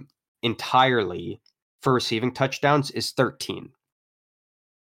team entirely for receiving touchdowns is 13.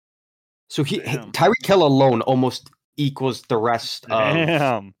 So Tyreek Hill alone almost equals the rest of,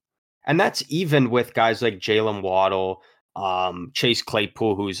 and that's even with guys like Jalen Waddle, Chase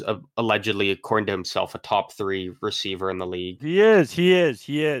Claypool, who's allegedly, according to himself, a top 3 receiver in the league. He is.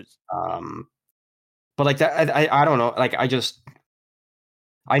 But like that, I don't know. Like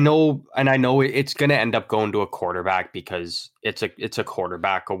I know it's going to end up going to a quarterback because it's a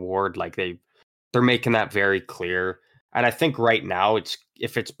quarterback award. Like they're making that very clear. And I think right now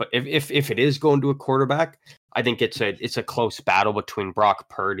if it is going to a quarterback, I think it's a close battle between Brock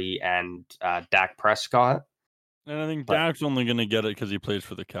Purdy and Dak Prescott. And I think Dak's only going to get it because he plays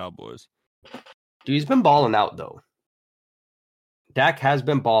for the Cowboys. Dude, he's been balling out though. Dak has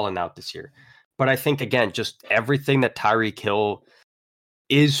been balling out this year. But I think again, just everything that Tyreek Hill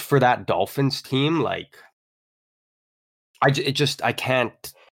is for that Dolphins team, like I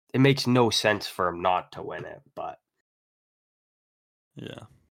can't. It makes no sense for him not to win it, but yeah.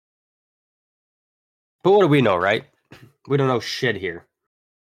 But what do we know, right? We don't know shit here.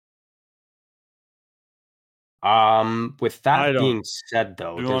 With that being said,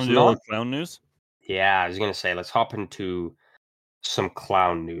 though, do you want to do clown news? Yeah, I was gonna say let's hop into some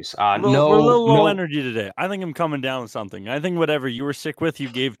clown news. We're a little low energy today. I think I'm coming down with something. I think whatever you were sick with, you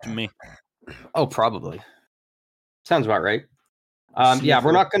gave to me. Oh, probably. Sounds about right. Yeah,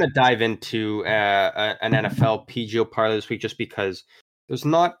 we're not going to dive into an NFL PGO parlay this week just because there's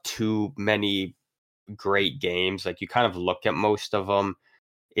not too many great games. Like you kind of look at most of them,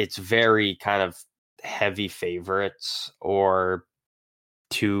 it's very kind of heavy favorites or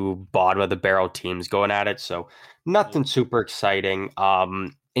two bottom of the barrel teams going at it. So nothing super exciting.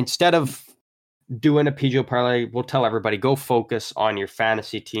 Instead of doing a PGO parlay, we'll tell everybody go focus on your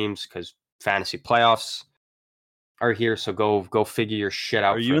fantasy teams because fantasy playoffs are here. So go figure your shit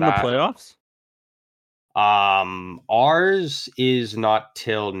out. Are you in the playoffs? Ours is not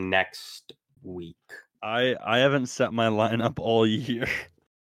till next week. I haven't set my lineup all year.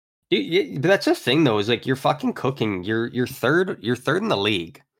 But that's the thing though, is like you're fucking cooking. You're third in the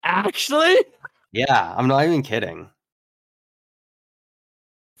league. Actually? Yeah, I'm not even kidding.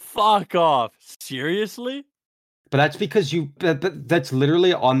 Fuck off. Seriously? But that's because that's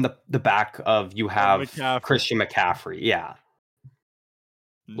literally on the back of you have Christian McCaffrey. Yeah.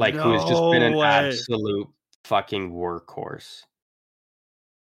 Like who has just been an absolute fucking workhorse.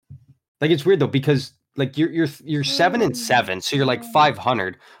 Like it's weird though, because like you're 7-7, so you're like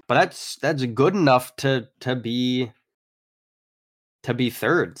 500, but that's good enough to be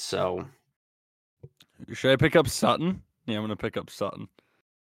third. So should I pick up Sutton? Yeah, I'm gonna pick up Sutton.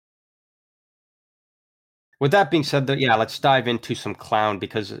 With that being said, yeah, let's dive into some clown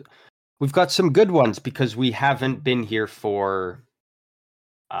because we've got some good ones because we haven't been here for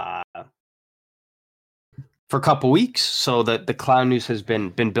a couple weeks, so the clown news has been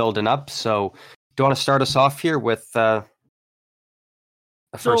building up. So, do you want to start us off here with the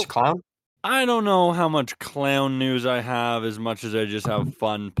first clown? I don't know how much clown news I have as much as I just have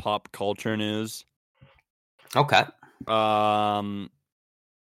fun pop culture news. Okay.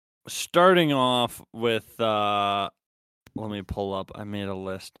 Starting off with let me pull up. I made a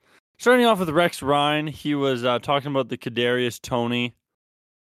list. Starting off with Rex Ryan, he was talking about the Kadarius Toney.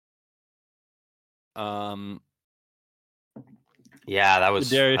 Yeah, that was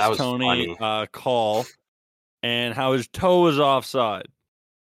Toney funny. Call, and how his toe was offside.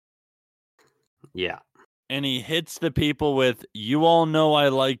 Yeah, and he hits the people with, "You all know I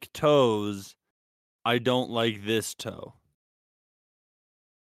like toes. I don't like this toe."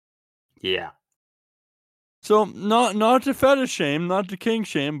 Yeah. So not to fetish shame, not to king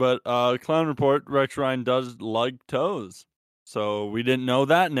shame, but Clown Report, Rex Ryan does like toes. So we didn't know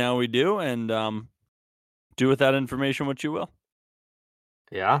that, now we do, and do with that information what you will.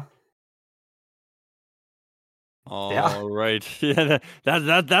 Yeah. All right. Yeah,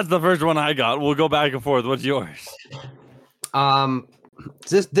 that's the first one I got. We'll go back and forth. What's yours?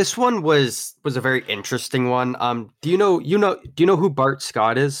 This one was a very interesting one. Do you know who Bart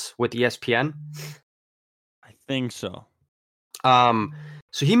Scott is with ESPN? I think so.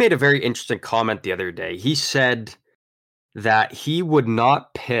 So he made a very interesting comment the other day. He said that he would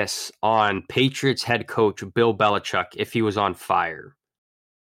not piss on Patriots head coach Bill Belichick if he was on fire.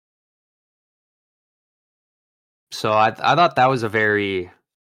 So I thought that was a very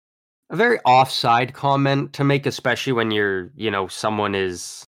offside comment to make, especially when you're, someone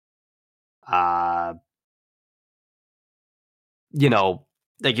is,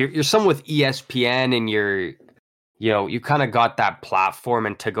 like you're someone with ESPN and you kind of got that platform,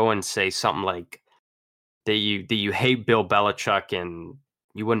 and to go and say something like that you hate Bill Belichick and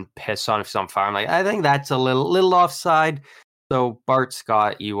you wouldn't piss on if he's on fire. I'm like, I think that's a little offside. So Bart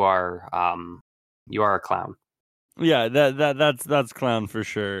Scott, you are a clown. Yeah, that's clown for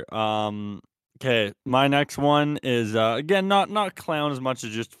sure. Okay, my next one is again not clown as much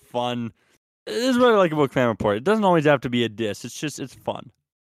as just fun. This is what I like about Clown Report. It doesn't always have to be a diss. It's fun.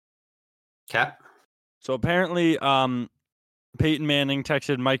 Okay. So apparently, Peyton Manning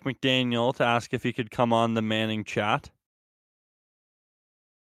texted Mike McDaniel to ask if he could come on the Manning chat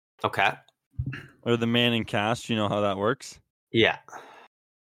Okay. or the Manning cast. You know how that works. Yeah.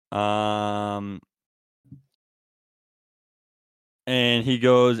 And he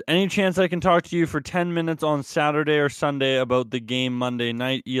goes, any chance I can talk to you for 10 minutes on Saturday or Sunday about the game Monday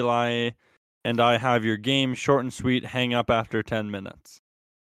night? Eli and I have your game. Short and sweet. Hang up after 10 minutes.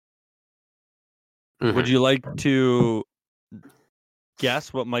 Mm-hmm. Would you like to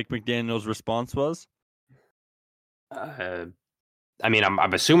guess what Mike McDaniel's response was? I mean,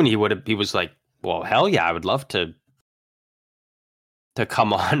 I'm assuming he was like, well, hell yeah, I would love to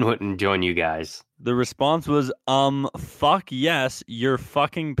come on and join you guys. The response was, fuck yes, you're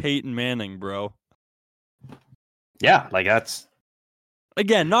fucking Peyton Manning, bro. Yeah, like that's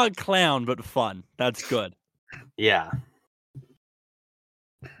Again, not clown, but fun. That's good. yeah.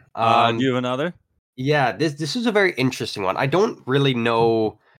 Do you have another? Yeah, this is a very interesting one. I don't really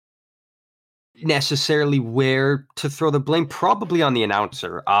know necessarily where to throw the blame. Probably on the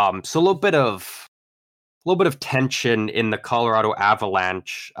announcer. So a little bit of tension in the Colorado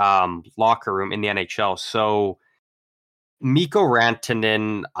Avalanche locker room in the NHL. So Mikko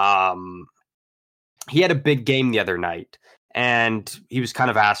Rantanen, he had a big game the other night, and he was kind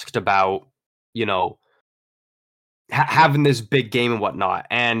of asked about, having this big game and whatnot,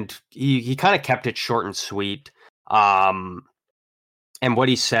 and he kind of kept it short and sweet. And what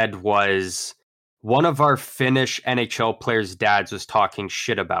he said was, one of our Finnish NHL players' dads was talking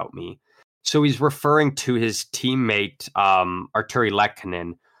shit about me. So he's referring to his teammate, Arturi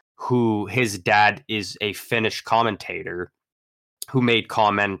Lehkonen, who his dad is a Finnish commentator who made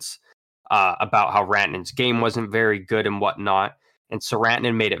comments about how Rantanen's game wasn't very good and whatnot. And so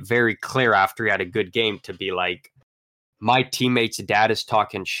Rantanen made it very clear after he had a good game to be like, my teammate's dad is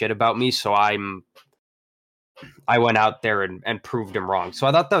talking shit about me, so I went out there and proved him wrong. So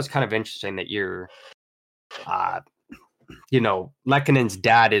I thought that was kind of interesting that Lehkonen's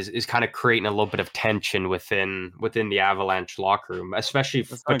dad is kind of creating a little bit of tension within the Avalanche locker room, especially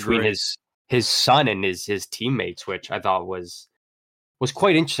between his son and his teammates, which I thought was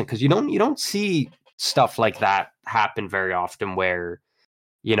quite interesting, because you don't see stuff like that happen very often, where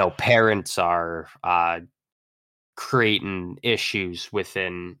parents are creating issues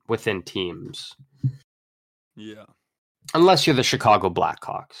within teams. Yeah. Unless you're the Chicago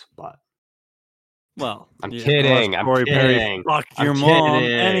Blackhawks, but I'm kidding. I'm Corey kidding. Perry fucked your mom.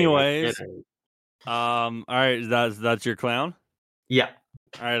 Anyways. All right, that's your clown? Yeah.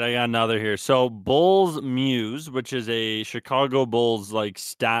 All right, I got another here. So Bulls Muse, which is a Chicago Bulls like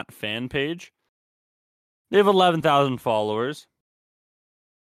stat fan page. They have 11,000 followers.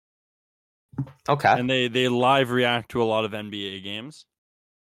 Okay. And they live react to a lot of NBA games.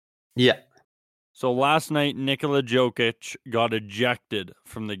 Yeah. So last night, Nikola Jokic got ejected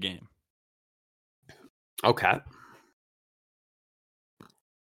from the game. Okay.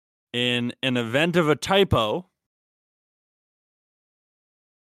 In an event of a typo,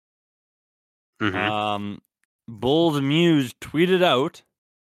 Bulls Muse tweeted out,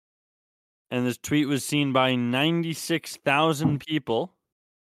 and this tweet was seen by 96,000 people.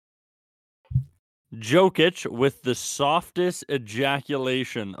 Jokic with the softest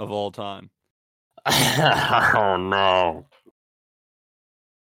ejaculation of all time. Oh no.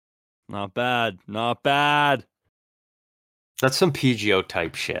 Not bad. Not bad. That's some PGO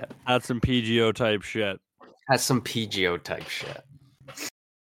type shit. That's some PGO type shit. That's some PGO type shit.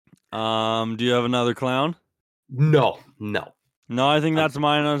 Do you have another clown? No. No, I think that's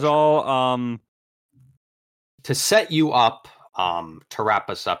mine as all. To set you up, to wrap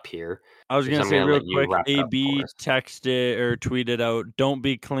us up here. I was going to say real quick, AB texted or tweeted out, don't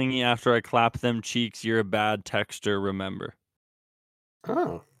be clingy after I clap them cheeks. You're a bad texter, remember.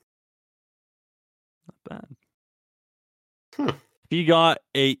 Oh. Not bad. He got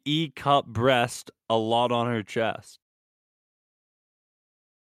a E-cup breast, a lot on her chest.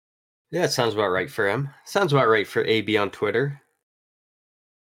 Yeah, it sounds about right for him. Sounds about right for AB on Twitter.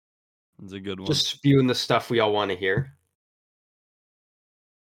 It's a good one. Just spewing the stuff we all want to hear.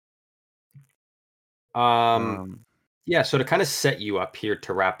 Yeah, Yeah, so to kind of set you up here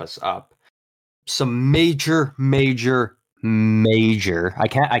to wrap us up, some major, major, major. I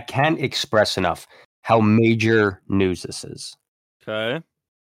can't express enough how major news this is. Okay.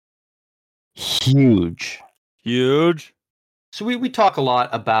 Huge. Huge. So we talk a lot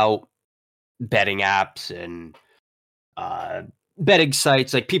about betting apps and uh, betting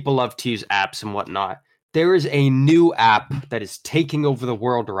sites. Like people love to use apps and whatnot. There is a new app that is taking over the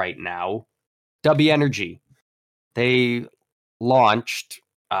world right now. W Energy. They launched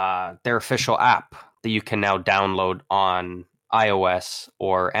their official app that you can now download on iOS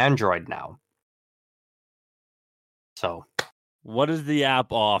or Android now. So, What does the app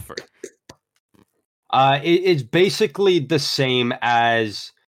offer? it's basically the same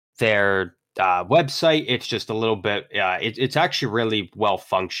as their website. It's just a little bit. It's actually really well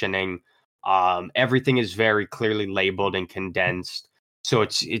functioning. Everything is very clearly labeled and condensed, so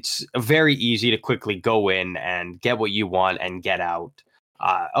it's very easy to quickly go in and get what you want and get out.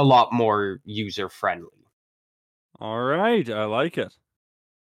 A lot more user friendly. All right, I like it.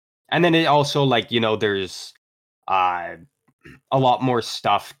 And then it also there's uh, a lot more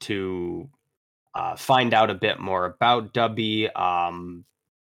stuff to find out a bit more about Dubby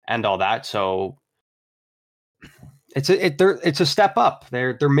and all that. So it's a step up.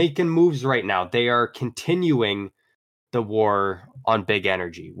 They're making moves right now. They are continuing the war on big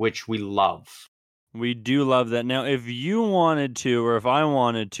energy, which we love. We do love that. Now, if you wanted to, or if I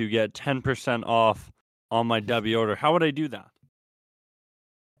wanted to get 10% off on my W order, how would I do that?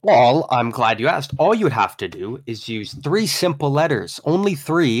 Well, I'm glad you asked. All you would have to do is use 3 simple letters, only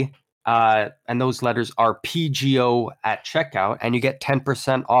 3, and those letters are PGO at checkout, and you get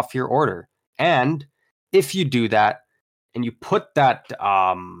 10% off your order. And if you do that, and you put that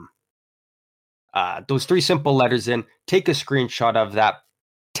those 3 simple letters in, take a screenshot of that,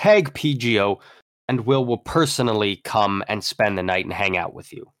 tag PGO, and Will personally come and spend the night and hang out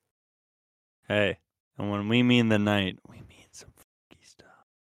with you. Hey, and when we mean the night, we mean some funky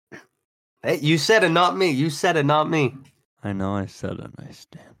stuff. Hey, you said it, not me. You said it, not me. I know I said it, and I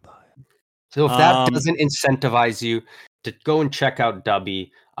stand by it. So if that doesn't incentivize you to go and check out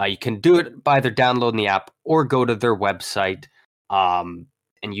Dubby, you can do it by either downloading the app or go to their website. And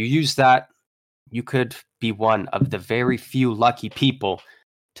you use that, you could be one of the very few lucky people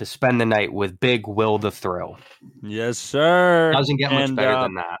to spend the night with Big Will the Thrill. Yes, sir. Doesn't get much better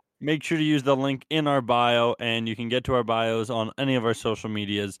than that. Make sure to use the link in our bio, and you can get to our bios on any of our social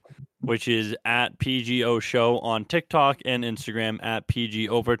medias, which is at PGO Show on TikTok and Instagram, at PG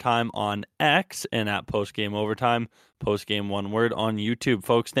Overtime on X, and at Postgame Overtime, Postgame one word on YouTube.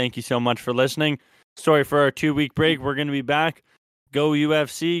 Folks, thank you so much for listening. Sorry for our 2-week break. We're going to be back. Go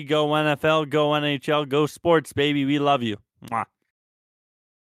UFC, go NFL, go NHL, go sports, baby. We love you. Mwah.